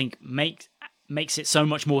camp, which I think makes it so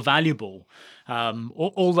much more valuable.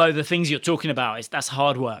 Although the things you're talking about, that's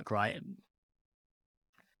hard work, right?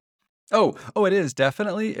 Oh, it is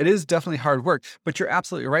definitely hard work, but you're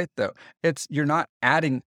absolutely right though. You're not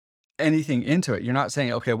adding anything into it. You're not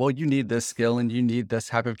saying, okay, well, you need this skill and you need this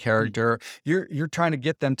type of character. You're trying to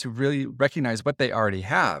get them to really recognize what they already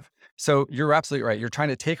have. So you're absolutely right. You're trying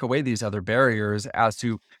to take away these other barriers as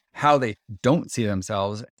to how they don't see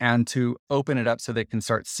themselves, and to open it up so they can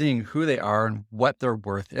start seeing who they are and what their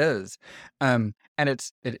worth is. And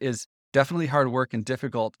it is definitely hard work and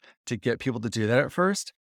difficult to get people to do that at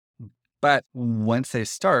first. But once they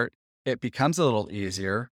start, it becomes a little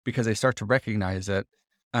easier because they start to recognize it.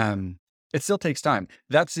 It still takes time.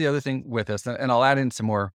 That's the other thing with this, and I'll add in some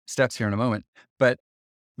more steps here in a moment, but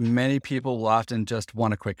many people will often just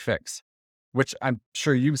want a quick fix, which I'm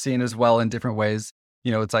sure you've seen as well in different ways.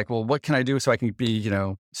 It's like, well, what can I do so I can be,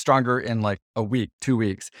 stronger in like a week, 2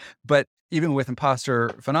 weeks? But even with imposter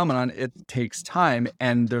phenomenon, it takes time,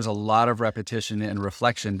 and there's a lot of repetition and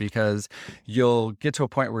reflection, because you'll get to a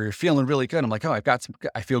point where you're feeling really good. I'm like, oh,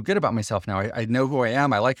 I feel good about myself now. I know who I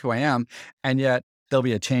am. I like who I am. And yet there'll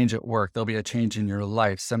be a change at work. There'll be a change in your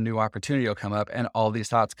life. Some new opportunity will come up, and all these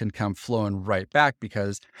thoughts can come flowing right back,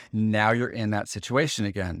 because now you're in that situation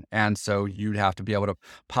again. And so you'd have to be able to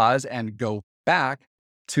pause and go back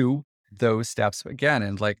to those steps again.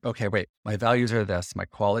 And like, okay, wait, my values are this, my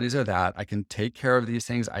qualities are that. I can take care of these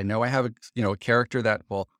things. I know I have a character that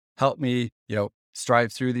will help me,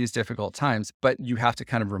 strive through these difficult times. But you have to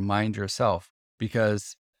kind of remind yourself,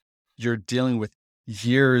 because you're dealing with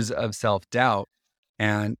years of self-doubt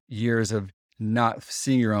and years of not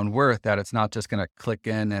seeing your own worth, that it's not just going to click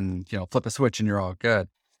in and, flip a switch and you're all good.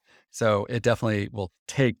 So it definitely will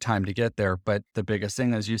take time to get there. But the biggest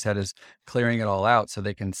thing, as you said, is clearing it all out so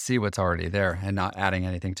they can see what's already there and not adding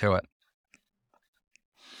anything to it.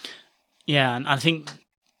 Yeah. And I think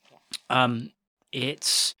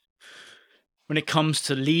it's, when it comes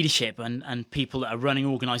to leadership and people that are running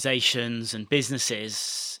organizations and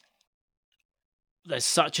businesses, there's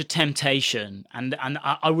such a temptation, and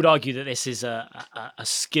I would argue that this is a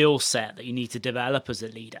skill set that you need to develop as a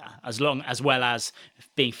leader, as well as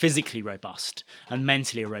being physically robust and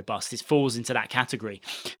mentally robust. It falls into that category.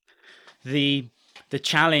 The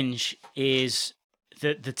challenge is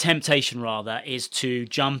the temptation rather is to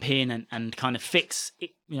jump in and kind of fix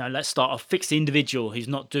it, let's start off, fix the individual who's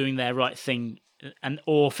not doing their right thing,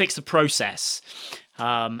 or fix a process.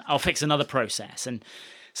 I'll fix another process, and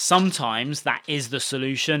sometimes that is the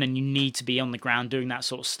solution, and you need to be on the ground doing that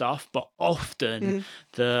sort of stuff. But often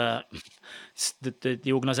the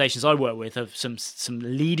organizations I work with have some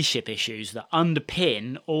leadership issues that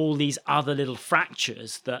underpin all these other little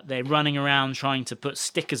fractures that they're running around trying to put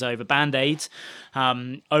stickers over, band-aids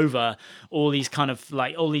over all these kind of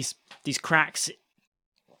like all these cracks,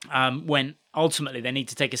 when ultimately they need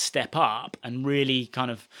to take a step up and really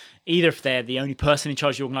kind of, either if they're the only person in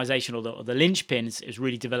charge of the organization, or the linchpin is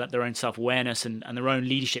really develop their own self-awareness and their own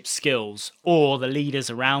leadership skills, or the leaders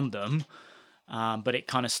around them. But it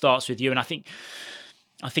kind of starts with you. And I think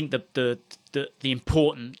the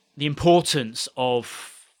importance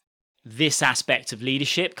of this aspect of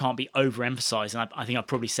leadership can't be overemphasized. And I think I've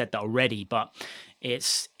probably said that already, but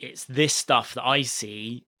it's this stuff that I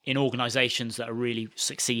see in organizations that are really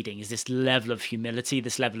succeeding, is this level of humility,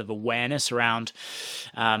 this level of awareness around,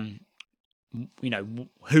 who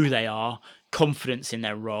they are, confidence in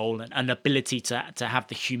their role, and ability to have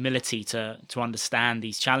the humility to understand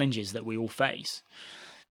these challenges that we all face.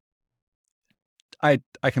 I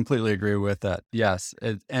completely agree with that. Yes.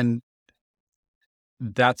 And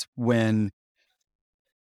that's when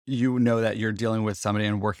you know that you're dealing with somebody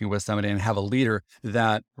and working with somebody and have a leader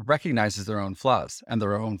that recognizes their own flaws, and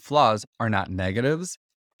their own flaws are not negatives.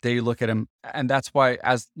 They look at them. And that's why,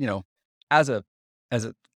 as a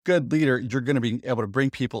good leader, you're going to be able to bring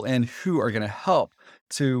people in who are going to help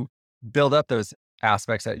to build up those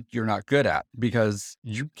aspects that you're not good at, because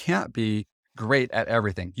you can't be great at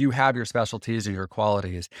everything. You have your specialties or your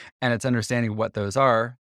qualities, and it's understanding what those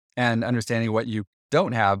are and understanding what you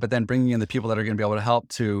don't have, but then bringing in the people that are going to be able to help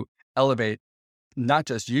to elevate not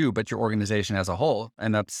just you, but your organization as a whole.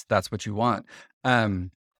 And that's what you want. And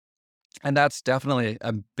that's definitely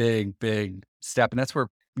a big, big step. And that's where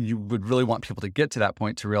you would really want people to get to that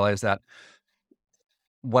point, to realize that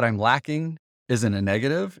what I'm lacking isn't a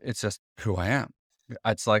negative. It's just who I am.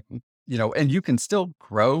 It's like, and you can still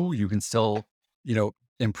grow, you can still,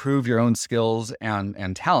 improve your own skills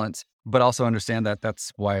and talents, but also understand that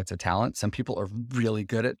that's why it's a talent. Some people are really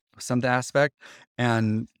good at some aspect,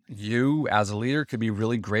 and you as a leader could be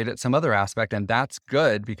really great at some other aspect, and that's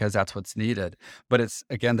good because that's what's needed. But it's,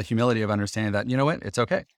 again, the humility of understanding that, it's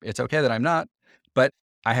okay. It's okay that I'm not, but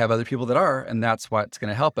I have other people that are, and that's what's going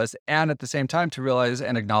to help us. And at the same time, to realize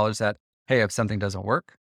and acknowledge that, hey, if something doesn't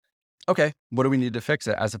work, okay, what do we need to fix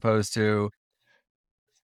it? As opposed to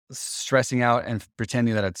stressing out and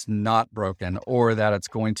pretending that it's not broken, or that it's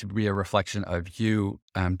going to be a reflection of you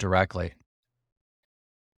directly.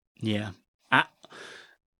 Yeah.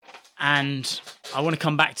 And I want to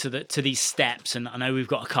come back to these steps, and I know we've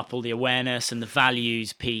got a couple, the awareness and the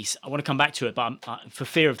values piece. I want to come back to it, but for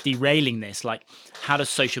fear of derailing this, like, how does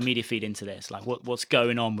social media feed into this? Like, what's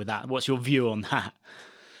going on with that? What's your view on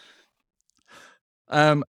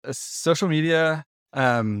that? Social media,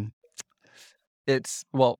 it's,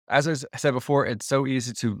 well, as I said before, it's so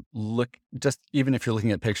easy to look, just even if you're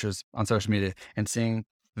looking at pictures on social media and seeing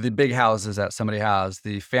the big houses that somebody has,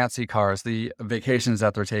 the fancy cars, the vacations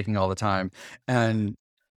that they're taking all the time, and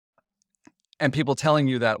people telling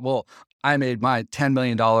you that, well, I made my $10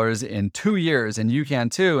 million in 2 years and you can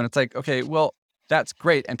too. And it's like, okay, well, that's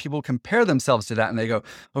great. And people compare themselves to that and they go,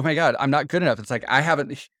 oh my God, I'm not good enough. It's like,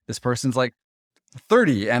 this person's like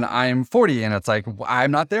 30 and I'm 40, and it's like,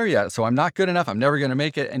 I'm not there yet. So I'm not good enough. I'm never going to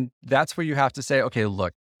make it. And that's where you have to say, okay,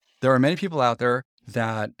 look, there are many people out there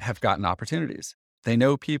that have gotten opportunities. They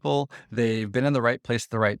know people, they've been in the right place at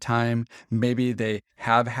the right time. Maybe they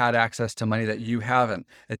have had access to money that you haven't.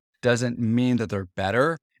 It doesn't mean that they're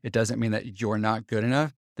better. It doesn't mean that you're not good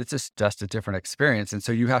enough. It's just a different experience. And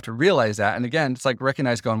so you have to realize that. And again, it's like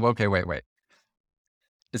recognize going, well, okay, wait.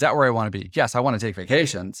 Is that where I want to be? Yes, I want to take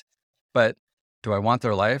vacations, but do I want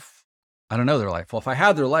their life? I don't know their life. Well, if I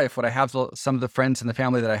had their life, would I have some of the friends and the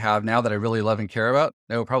family that I have now that I really love and care about?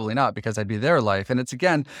 No, probably not, because I'd be their life. And it's,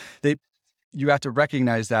 again, you have to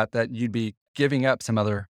recognize that you'd be giving up some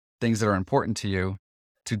other things that are important to you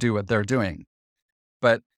to do what they're doing.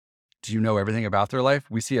 But do you know everything about their life?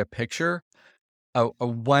 We see a picture, a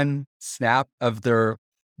one snap of their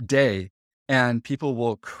day, and people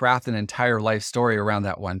will craft an entire life story around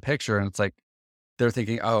that one picture. And it's like, they're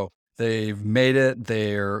thinking, oh, they've made it,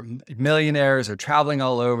 they're millionaires, they're traveling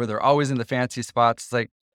all over, they're always in the fancy spots. It's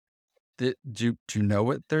like, do you know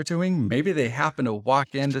what they're doing? Maybe they happen to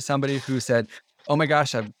walk into somebody who said, oh my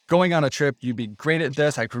gosh, I'm going on a trip. You'd be great at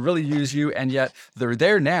this. I could really use you. And yet they're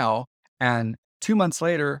there now. And 2 months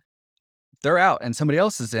later, they're out and somebody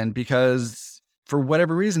else is in because for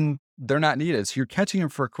whatever reason, they're not needed. So you're catching them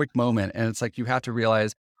for a quick moment. And it's like, you have to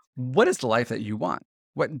realize, what is the life that you want?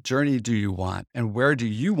 What journey do you want? And where do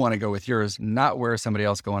you want to go with yours, not where somebody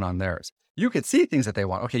else going on theirs? You could see things that they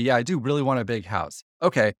want. Okay, yeah, I do really want a big house.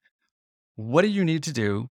 Okay, what do you need to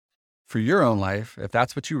do for your own life, if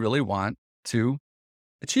that's what you really want, to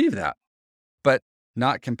achieve that? But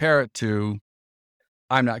not compare it to,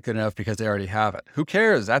 I'm not good enough because they already have it. Who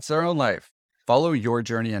cares? That's their own life. Follow your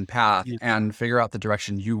journey and path and figure out the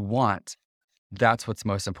direction you want. That's what's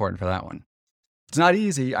most important for that one. It's not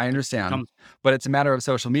easy, I understand, but it's a matter of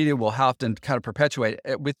social media will often kind of perpetuate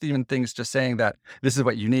it with even things just saying that this is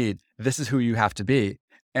what you need, this is who you have to be.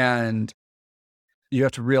 And you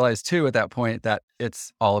have to realize too at that point that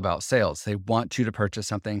it's all about sales. They want you to purchase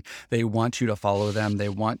something. They want you to follow them. They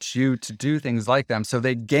want you to do things like them. So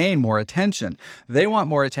they gain more attention. They want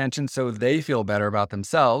more attention so they feel better about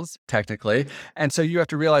themselves, technically. And so you have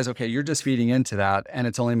to realize, okay, you're just feeding into that and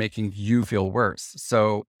it's only making you feel worse.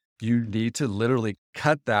 So you need to literally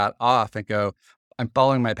cut that off and go, I'm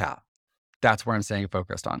following my path. That's where I'm staying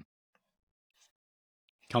focused on.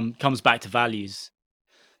 Comes back to values.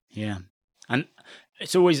 Yeah. And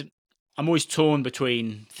I'm always torn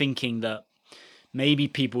between thinking that maybe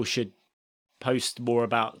people should post more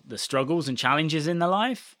about the struggles and challenges in their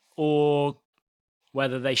life, or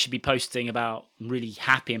whether they should be posting about really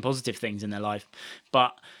happy and positive things in their life.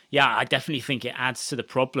 But yeah, I definitely think it adds to the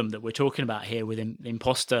problem that we're talking about here with the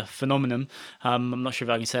imposter phenomenon. I'm not sure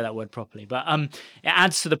if I can say that word properly, but it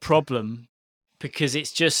adds to the problem because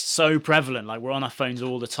it's just so prevalent. Like, we're on our phones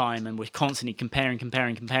all the time and we're constantly comparing,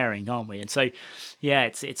 aren't we? And so, yeah,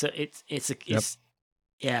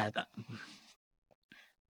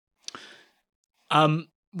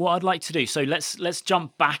 what I'd like to do, so let's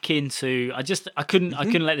jump back into, I couldn't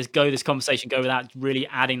let this conversation go without really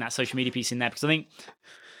adding that social media piece in there, because I think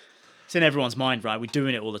it's in everyone's mind, right? We're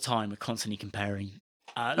doing it all the time. We're constantly comparing.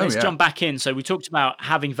 Let's jump back in. So we talked about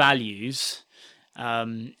having values,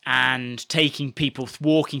 and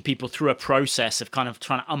walking people through a process of kind of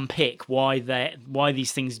trying to unpick why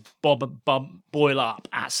these things boil up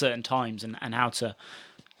at certain times, and how to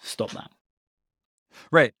stop that.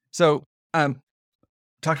 Right. So,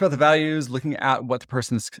 talked about the values, looking at what the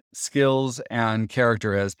person's skills and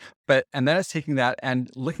character is, and then it's taking that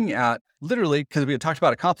and looking at literally, because we had talked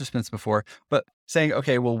about accomplishments before, but saying,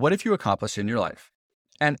 okay, well, what have you accomplished in your life?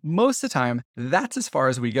 And most of the time, that's as far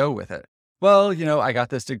as we go with it. Well, I got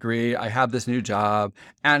this degree, I have this new job,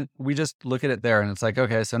 and we just look at it there and it's like,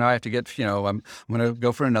 okay, so now I have to get, I'm going to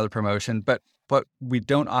go for another promotion. But what we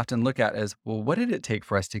don't often look at is, well, what did it take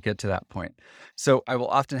for us to get to that point? So I will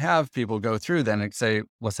often have people go through then and say,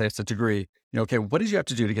 let's say it's a degree, okay, what did you have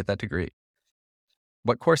to do to get that degree?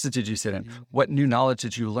 What courses did you sit in? What new knowledge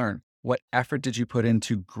did you learn? What effort did you put in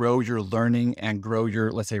to grow your learning and grow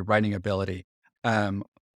your, let's say, writing ability?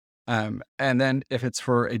 And then if it's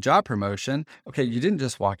for a job promotion, okay, you didn't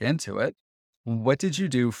just walk into it. What did you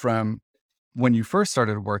do from when you first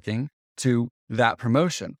started working to that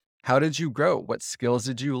promotion? How did you grow? What skills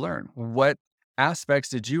did you learn? What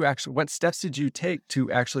what steps did you take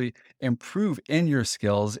to actually improve in your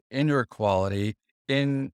skills, in your quality,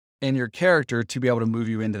 in your character to be able to move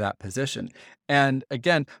you into that position? And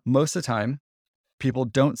again, most of the time, people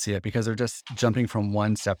don't see it because they're just jumping from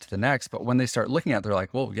one step to the next. But when they start looking at it, they're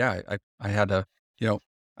like, well, yeah, I had to,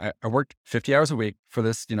 I worked 50 hours a week for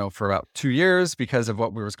this, for about 2 years because of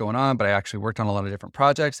what was going on. But I actually worked on a lot of different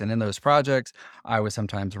projects. And in those projects, I was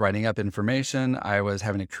sometimes writing up information. I was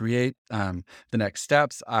having to create the next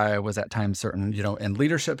steps. I was at times certain, in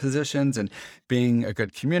leadership positions and being a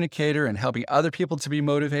good communicator and helping other people to be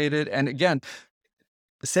motivated. And again,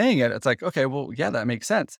 saying it, it's like, okay, well, yeah, that makes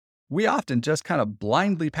sense. We often just kind of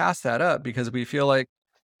blindly pass that up because we feel like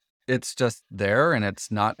it's just there and it's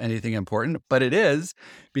not anything important, but it is,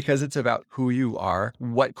 because it's about who you are,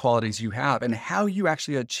 what qualities you have, and how you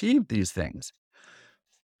actually achieve these things.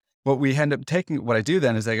 What I do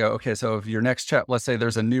then is I go, okay, so if your next step, let's say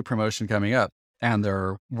there's a new promotion coming up and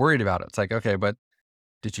they're worried about it. It's like, okay, but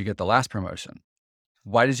did you get the last promotion?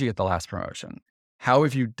 Why did you get the last promotion? How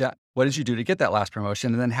have you done? What did you do to get that last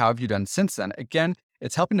promotion? And then how have you done since then? Again,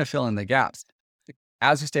 it's helping to fill in the gaps.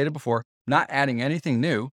 As we stated before, not adding anything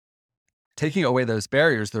new, taking away those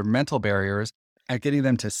barriers, their mental barriers, and getting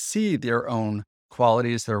them to see their own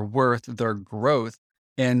qualities, their worth, their growth,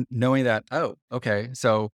 And knowing that, oh, okay,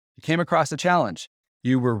 so you came across a challenge.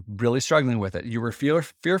 You were really struggling with it. You were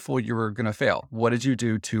fearful you were going to fail. What did you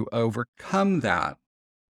do to overcome that?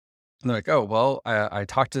 And they're like, oh, well, I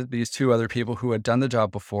talked to these two other people who had done the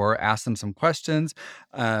job before, asked them some questions.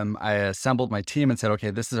 I assembled my team and said, okay,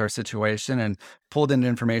 this is our situation, and pulled in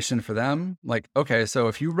information for them. Like, okay, so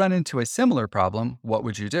if you run into a similar problem, what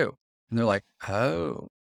would you do? And they're like, oh,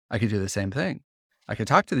 I could do the same thing. I could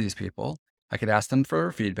talk to these people. I could ask them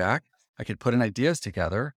for feedback. I could put in ideas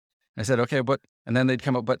together. I said, okay, and then they'd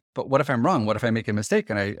come up, but what if I'm wrong? What if I make a mistake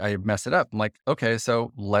and I mess it up? I'm like, okay,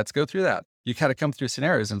 so let's go through that. You kind of come through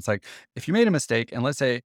scenarios, and it's like, if you made a mistake, and let's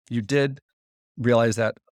say you did realize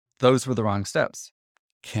that those were the wrong steps,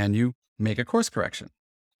 can you make a course correction?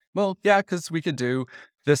 Well, yeah, because we could do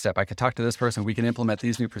this step. I could talk to this person. We can implement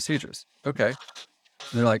these new procedures. Okay. And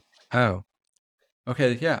they're like, oh,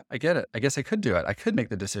 okay, yeah, I get it. I guess I could do it. I could make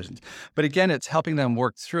the decisions. But again, it's helping them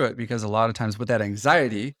work through it, because a lot of times with that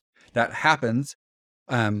anxiety that happens,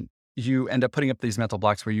 you end up putting up these mental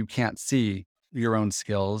blocks where you can't see your own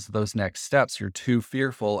skills, those next steps. You're too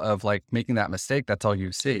fearful of like making that mistake. That's all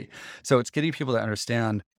you see. So it's getting people to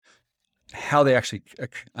understand how they actually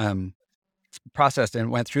processed and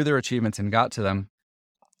went through their achievements and got to them.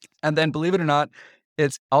 And then, believe it or not,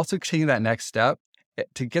 it's also taking that next step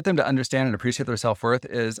to get them to understand and appreciate their self-worth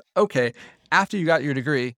is, okay, after you got your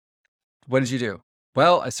degree, what did you do?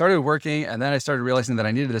 Well, I started working, and then I started realizing that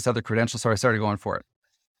I needed this other credential, so I started going for it.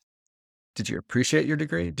 Did you appreciate your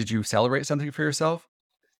degree? Did you celebrate something for yourself?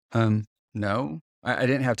 No, I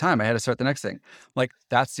didn't have time. I had to start the next thing. Like,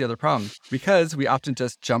 that's the other problem, because we often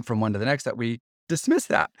just jump from one to the next, that we dismiss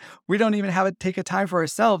that. We don't even take a time for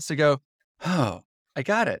ourselves to go, oh, I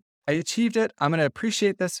got it. I achieved it. I'm going to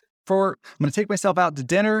appreciate this. I'm going to take myself out to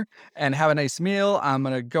dinner and have a nice meal. I'm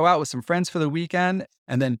going to go out with some friends for the weekend.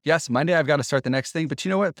 And then, yes, Monday, I've got to start the next thing. But you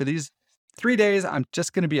know what? For these 3 days, I'm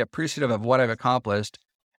just going to be appreciative of what I've accomplished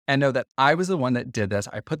and know that I was the one that did this.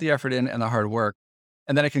 I put the effort in and the hard work,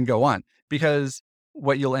 and then I can go on. Because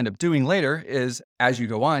what you'll end up doing later is, as you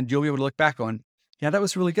go on, you'll be able to look back on, yeah, that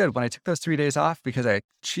was really good. When I took those 3 days off because I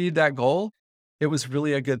achieved that goal, it was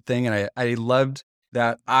really a good thing. And I loved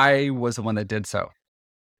that I was the one that did so.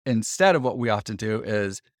 Instead of what we often do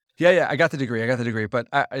is, yeah, I got the degree, but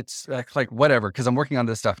it's like whatever, because I'm working on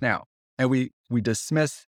this stuff now. And we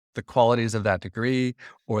dismiss the qualities of that degree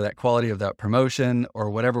or that quality of that promotion or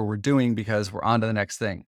whatever we're doing, because we're on to the next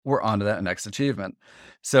thing. We're on to that next achievement.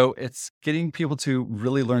 So it's getting people to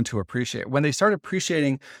really learn to appreciate. When they start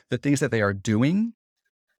appreciating the things that they are doing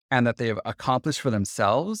and that they have accomplished for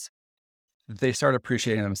themselves, they start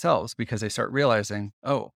appreciating themselves, because they start realizing,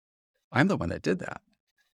 oh, I'm the one that did that.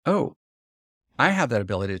 Oh, I have that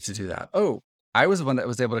ability to do that. Oh, I was the one that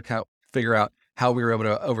was able to figure out how we were able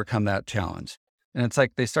to overcome that challenge. And it's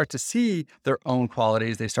like they start to see their own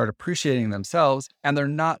qualities. They start appreciating themselves, and they're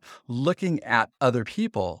not looking at other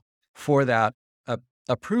people for that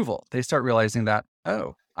approval. They start realizing that,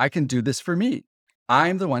 oh, I can do this for me.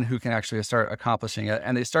 I'm the one who can actually start accomplishing it.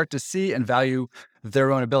 And they start to see and value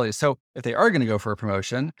their own abilities. So if they are going to go for a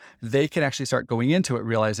promotion, they can actually start going into it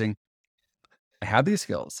realizing, I have these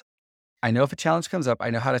skills. I know if a challenge comes up, I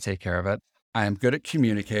know how to take care of it. I am good at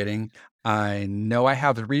communicating. I know I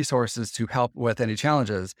have the resources to help with any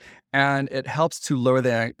challenges. And it helps to lower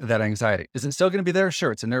that anxiety. Is it still going to be there?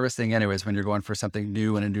 Sure. It's a nervous thing anyways when you're going for something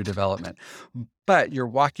new and a new development. But you're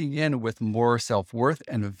walking in with more self-worth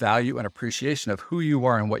and value and appreciation of who you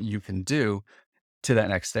are and what you can do to that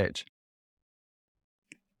next stage.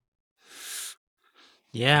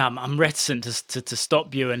 Yeah, I'm reticent to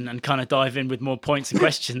stop you and kind of dive in with more points and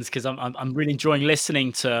questions, because I'm really enjoying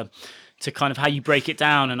listening to kind of how you break it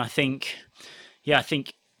down. And I think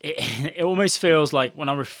it almost feels like, when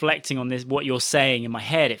I'm reflecting on this, what you're saying in my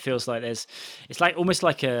head, it feels like it's like almost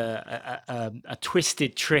like a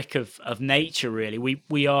twisted trick of nature. Really,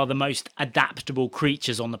 we are the most adaptable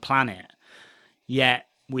creatures on the planet, yet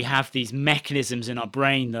we have these mechanisms in our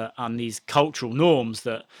brain and these cultural norms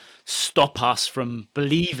that stop us from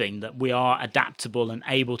believing that we are adaptable and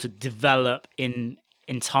able to develop in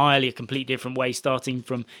entirely a complete different way, starting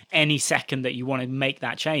from any second that you want to make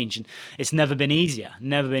that change. And it's never been easier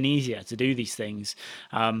to do these things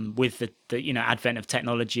with the advent of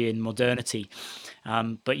technology and modernity.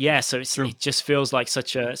 But yeah, so it just feels like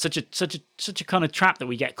such a kind of trap that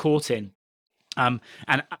we get caught in. And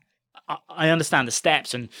I understand the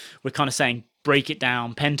steps, and we're kind of saying break it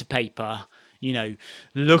down, pen to paper,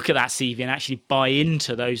 look at that CV and actually buy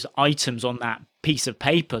into those items on that piece of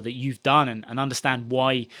paper that you've done, and understand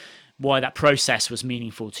why that process was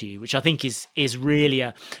meaningful to you, which I think is really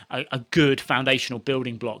a good foundational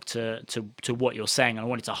building block to what you're saying. And I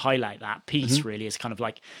wanted to highlight that piece really as kind of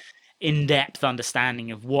like in-depth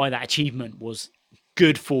understanding of why that achievement was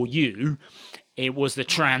good for you. It was the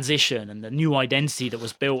transition and the new identity that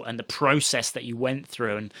was built and the process that you went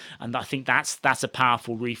through. And I think that's a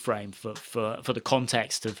powerful reframe for the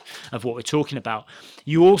context of what we're talking about.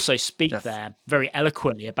 You also speak there very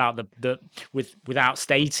eloquently about without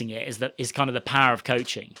stating it, is kind of the power of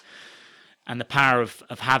coaching and the power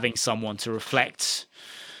of having someone to reflect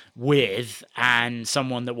with and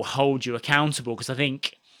someone that will hold you accountable. Because I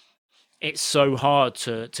think it's so hard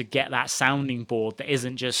to get that sounding board that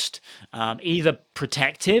isn't just either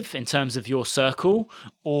protective in terms of your circle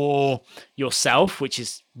or yourself, which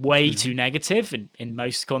is way too negative in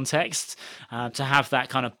most contexts, to have that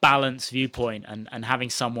kind of balanced viewpoint and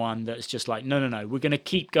having someone that's just like, no, we're going to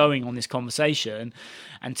keep going on this conversation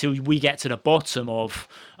until we get to the bottom of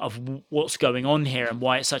what's going on here and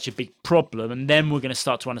why it's such a big problem. And then we're going to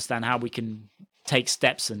start to understand how we can take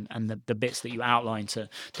steps and the bits that you outline to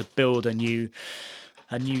build a new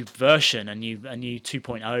version, a new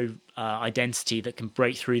 2.0 identity that can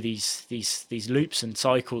break through these loops and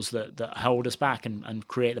cycles that hold us back and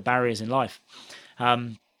create the barriers in life.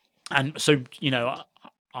 And so,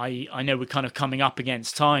 I know we're kind of coming up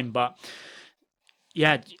against time, but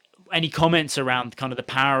yeah, any comments around kind of the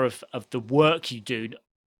power of the work you do?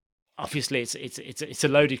 Obviously it's a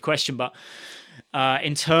loaded question, but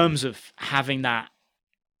in terms of having that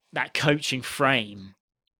coaching frame.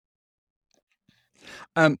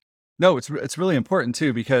 No, it's really important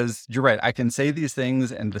too, because you're right. I can say these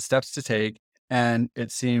things and the steps to take, and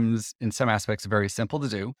it seems in some aspects very simple to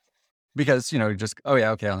do because, just, oh yeah,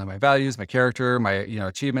 okay, I know my values, my character, my,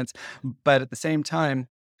 achievements. But at the same time,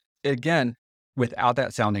 again, without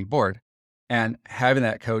that sounding board and having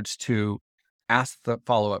that coach to ask the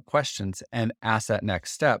follow-up questions and ask that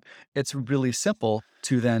next step, it's really simple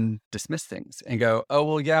to then dismiss things and go, oh,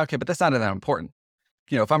 well, yeah, okay, but that's not that important.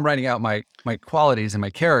 If I'm writing out my qualities and my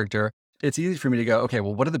character, it's easy for me to go, okay,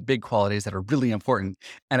 well, what are the big qualities that are really important?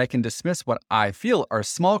 And I can dismiss what I feel are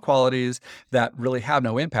small qualities that really have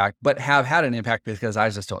no impact, but have had an impact because I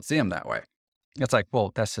just don't see them that way. It's like,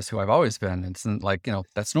 well, that's just who I've always been. It's like,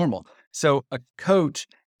 that's normal. So a coach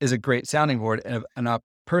is a great sounding board and a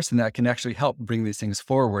person that can actually help bring these things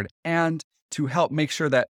forward and to help make sure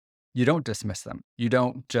that you don't dismiss them. You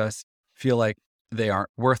don't just feel like they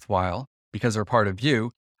aren't worthwhile because they're part of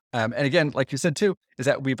you. And again, like you said too, is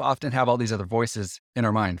that we've often have all these other voices in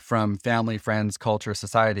our mind from family, friends, culture,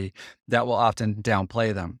 society that will often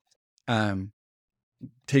downplay them.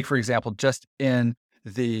 Take, for example, just in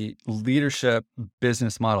the leadership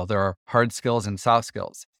business model, there are hard skills and soft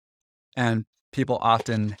skills. And people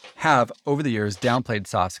often have over the years downplayed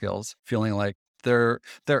soft skills, feeling like they're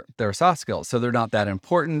soft skills. So they're not that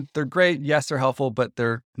important. They're great. Yes, they're helpful, but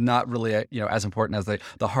they're not really, as important as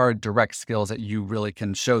the hard, direct skills that you really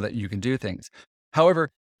can show that you can do things. However,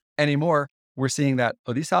 anymore, we're seeing that,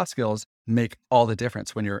 these soft skills make all the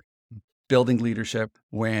difference when you're building leadership,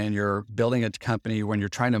 when you're building a company, when you're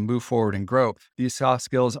trying to move forward and grow. These soft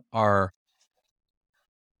skills are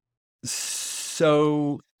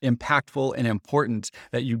so impactful and important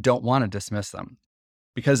that you don't want to dismiss them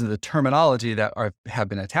because of the terminology that have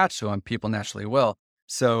been attached to them. People naturally will.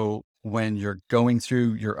 So when you're going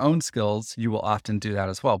through your own skills, you will often do that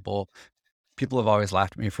as well. Well, people have always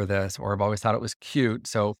laughed at me for this, or I've always thought it was cute,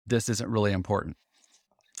 so this isn't really important.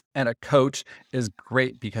 And a coach is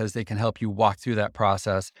great because they can help you walk through that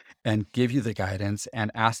process and give you the guidance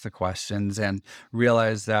and ask the questions and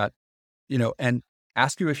realize that, and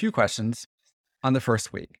ask you a few questions on the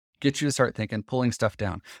first week, get you to start thinking, pulling stuff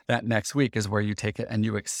down. That next week is where you take it and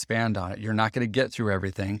you expand on it. You're not going to get through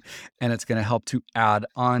everything, and it's going to help to add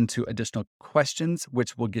on to additional questions,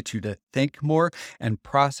 which will get you to think more and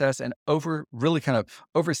process and really kind of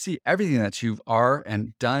oversee everything that you are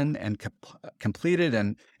and done and completed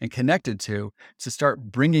and connected to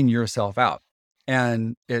start bringing yourself out.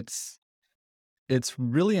 And it's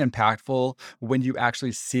really impactful when you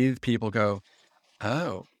actually see people go,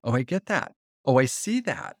 oh, I get that. Oh, I see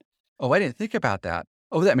that. Oh, I didn't think about that.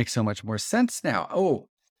 Oh, that makes so much more sense now. Oh,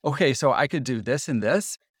 okay. So I could do this and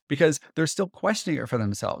this, because they're still questioning it for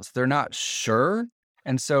themselves. They're not sure.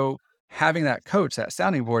 And so having that coach, that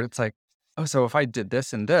sounding board, it's like, oh, so if I did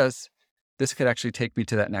this and this could actually take me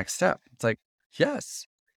to that next step. It's like, yes.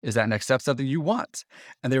 Is that next step something you want?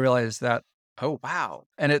 And they realize that, oh, wow.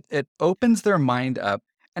 And it opens their mind up.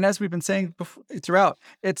 And as we've been saying throughout,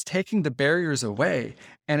 it's taking the barriers away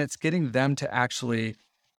and it's getting them to actually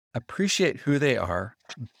appreciate who they are,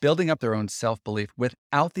 building up their own self-belief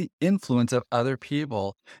without the influence of other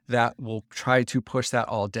people that will try to push that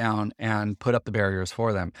all down and put up the barriers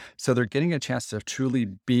for them. So they're getting a chance to truly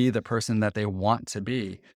be the person that they want to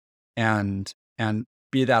be and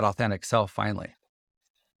be that authentic self finally.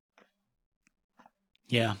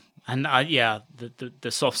 Yeah. And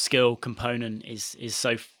the soft skill component is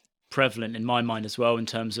so prevalent in my mind as well, in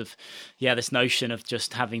terms of this notion of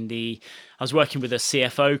just having I was working with a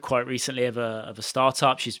CFO quite recently of a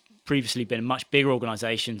startup. She's previously been in much bigger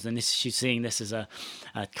organizations, and she's seeing this as a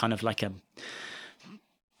kind of like a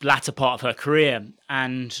latter part of her career,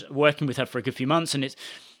 and working with her for a good few months, and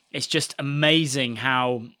it's just amazing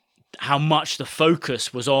how much the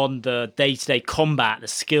focus was on the day-to-day combat, the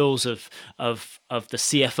skills of the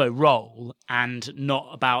CFO role, and not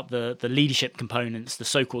about the leadership components, the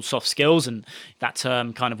so-called soft skills. And that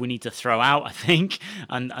term kind of we need to throw out, I think,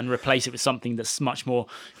 and replace it with something that's much more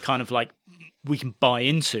kind of like we can buy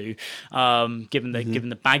into, given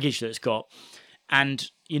the baggage that it's got. And,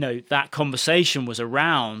 that conversation was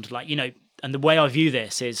around and the way I view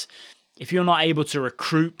this is, if you're not able to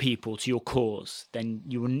recruit people to your cause, then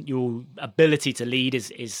your ability to lead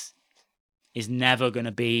is never going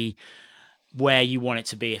to be where you want it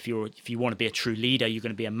to be. If you want to be a true leader, you're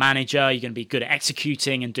going to be a manager. You're going to be good at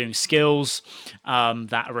executing and doing skills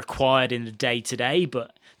that are required in the day to day.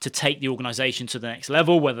 But to take the organization to the next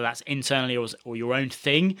level, whether that's internally or your own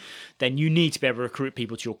thing, then you need to be able to recruit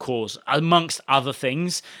people to your cause, amongst other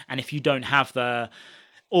things. And if you don't have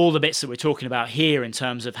all the bits that we're talking about here in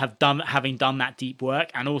terms of having done that deep work,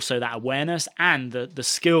 and also that awareness and the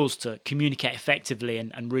skills to communicate effectively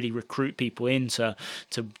and really recruit people into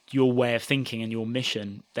your way of thinking and your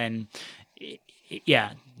mission, then it's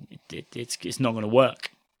not going to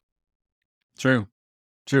work. True.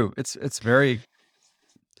 It's very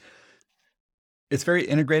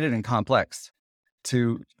integrated and complex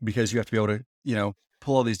because you have to be able to,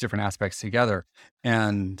 pull all these different aspects together.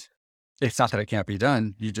 And it's not that it can't be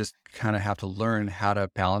done. You just kind of have to learn how to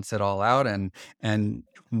balance it all out and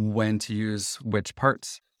when to use which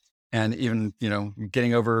parts. And even,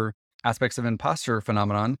 getting over aspects of imposter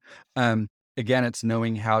phenomenon. Again, it's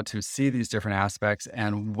knowing how to see these different aspects,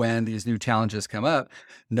 and when these new challenges come up,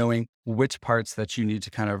 knowing which parts that you need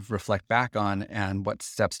to kind of reflect back on and what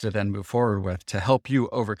steps to then move forward with to help you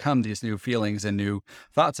overcome these new feelings and new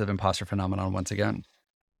thoughts of imposter phenomenon once again.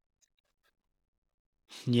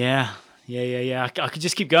 Yeah. I could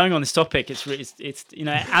just keep going on this topic. It's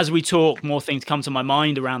as we talk, more things come to my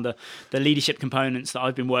mind around the leadership components that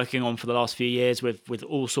I've been working on for the last few years with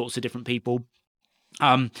all sorts of different people.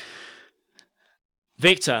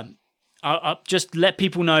 Victor, I'll just let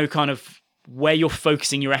people know kind of where you're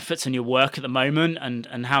focusing your efforts and your work at the moment,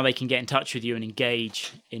 and how they can get in touch with you and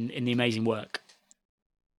engage in the amazing work.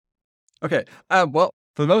 Okay. Well,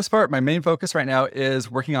 for the most part, my main focus right now is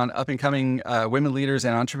working on up-and-coming women leaders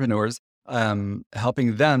and entrepreneurs,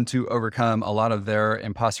 helping them to overcome a lot of their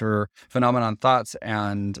imposter phenomenon thoughts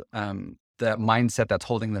and that mindset that's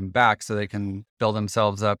holding them back, so they can build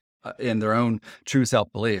themselves up in their own true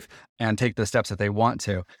self-belief and take the steps that they want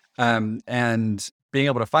to. And being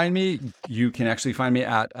able to find me, you can actually find me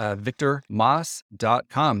at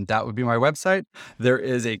victormaas.com. That would be my website. There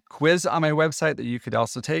is a quiz on my website that you could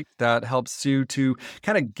also take that helps you to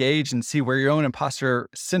kind of gauge and see where your own imposter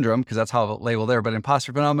syndrome, because that's how I'll label there, but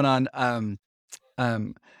imposter phenomenon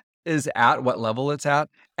is at, what level it's at.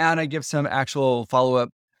 And I give some actual follow-up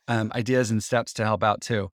ideas and steps to help out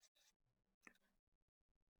too.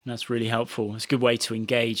 That's really helpful. It's a good way to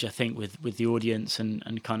engage, I think, with the audience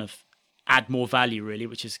and kind of add more value, really,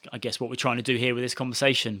 which is, I guess, what we're trying to do here with this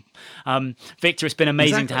conversation. Victor, it's been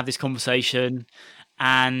amazing to have this conversation,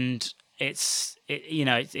 and the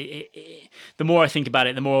more I think about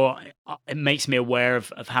it, the more it makes me aware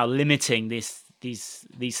of how limiting these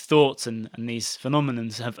thoughts and these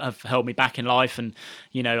phenomenons have held me back in life. And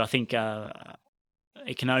I think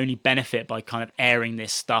it can only benefit by kind of airing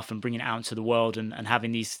this stuff and bringing it out into the world and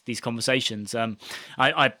having these conversations.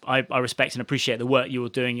 I respect and appreciate the work you're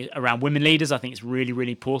doing around women leaders. I think it's really,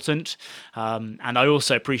 really important. And I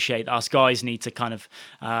also appreciate that us guys need to kind of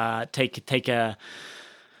take a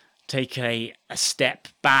step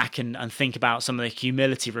back and think about some of the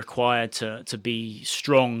humility required to be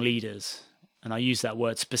strong leaders. And I use that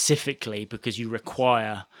word specifically because you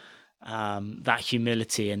require that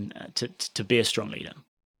humility and to be a strong leader.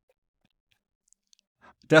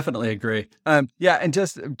 Definitely agree. And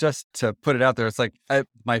just to put it out there, it's like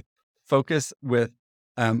my focus with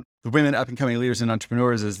the women up and coming leaders and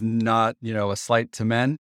entrepreneurs is not a slight to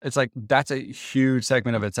men. It's like that's a huge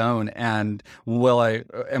segment of its own. And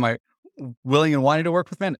willing and wanting to work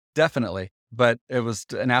with men? Definitely. But it was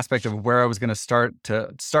an aspect of where I was going to start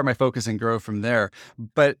my focus and grow from there.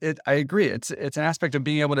 But I agree. It's an aspect of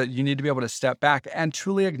you need to be able to step back and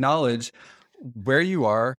truly acknowledge where you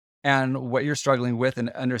are and what you're struggling with, and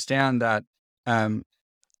understand that the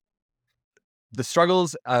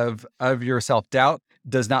struggles of your self-doubt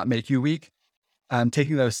does not make you weak.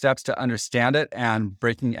 Taking those steps to understand it and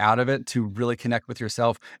breaking out of it to really connect with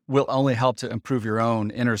yourself will only help to improve your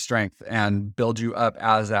own inner strength and build you up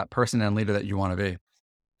as that person and leader that you want to be.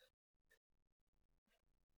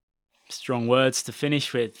 Strong words to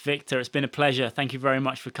finish with. Victor, it's been a pleasure. Thank you very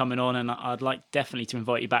much for coming on, and I'd like definitely to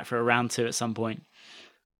invite you back for a round 2 at some point.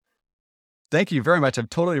 Thank you very much. I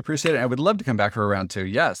totally appreciate it. I would love to come back for a round 2.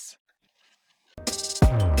 Yes.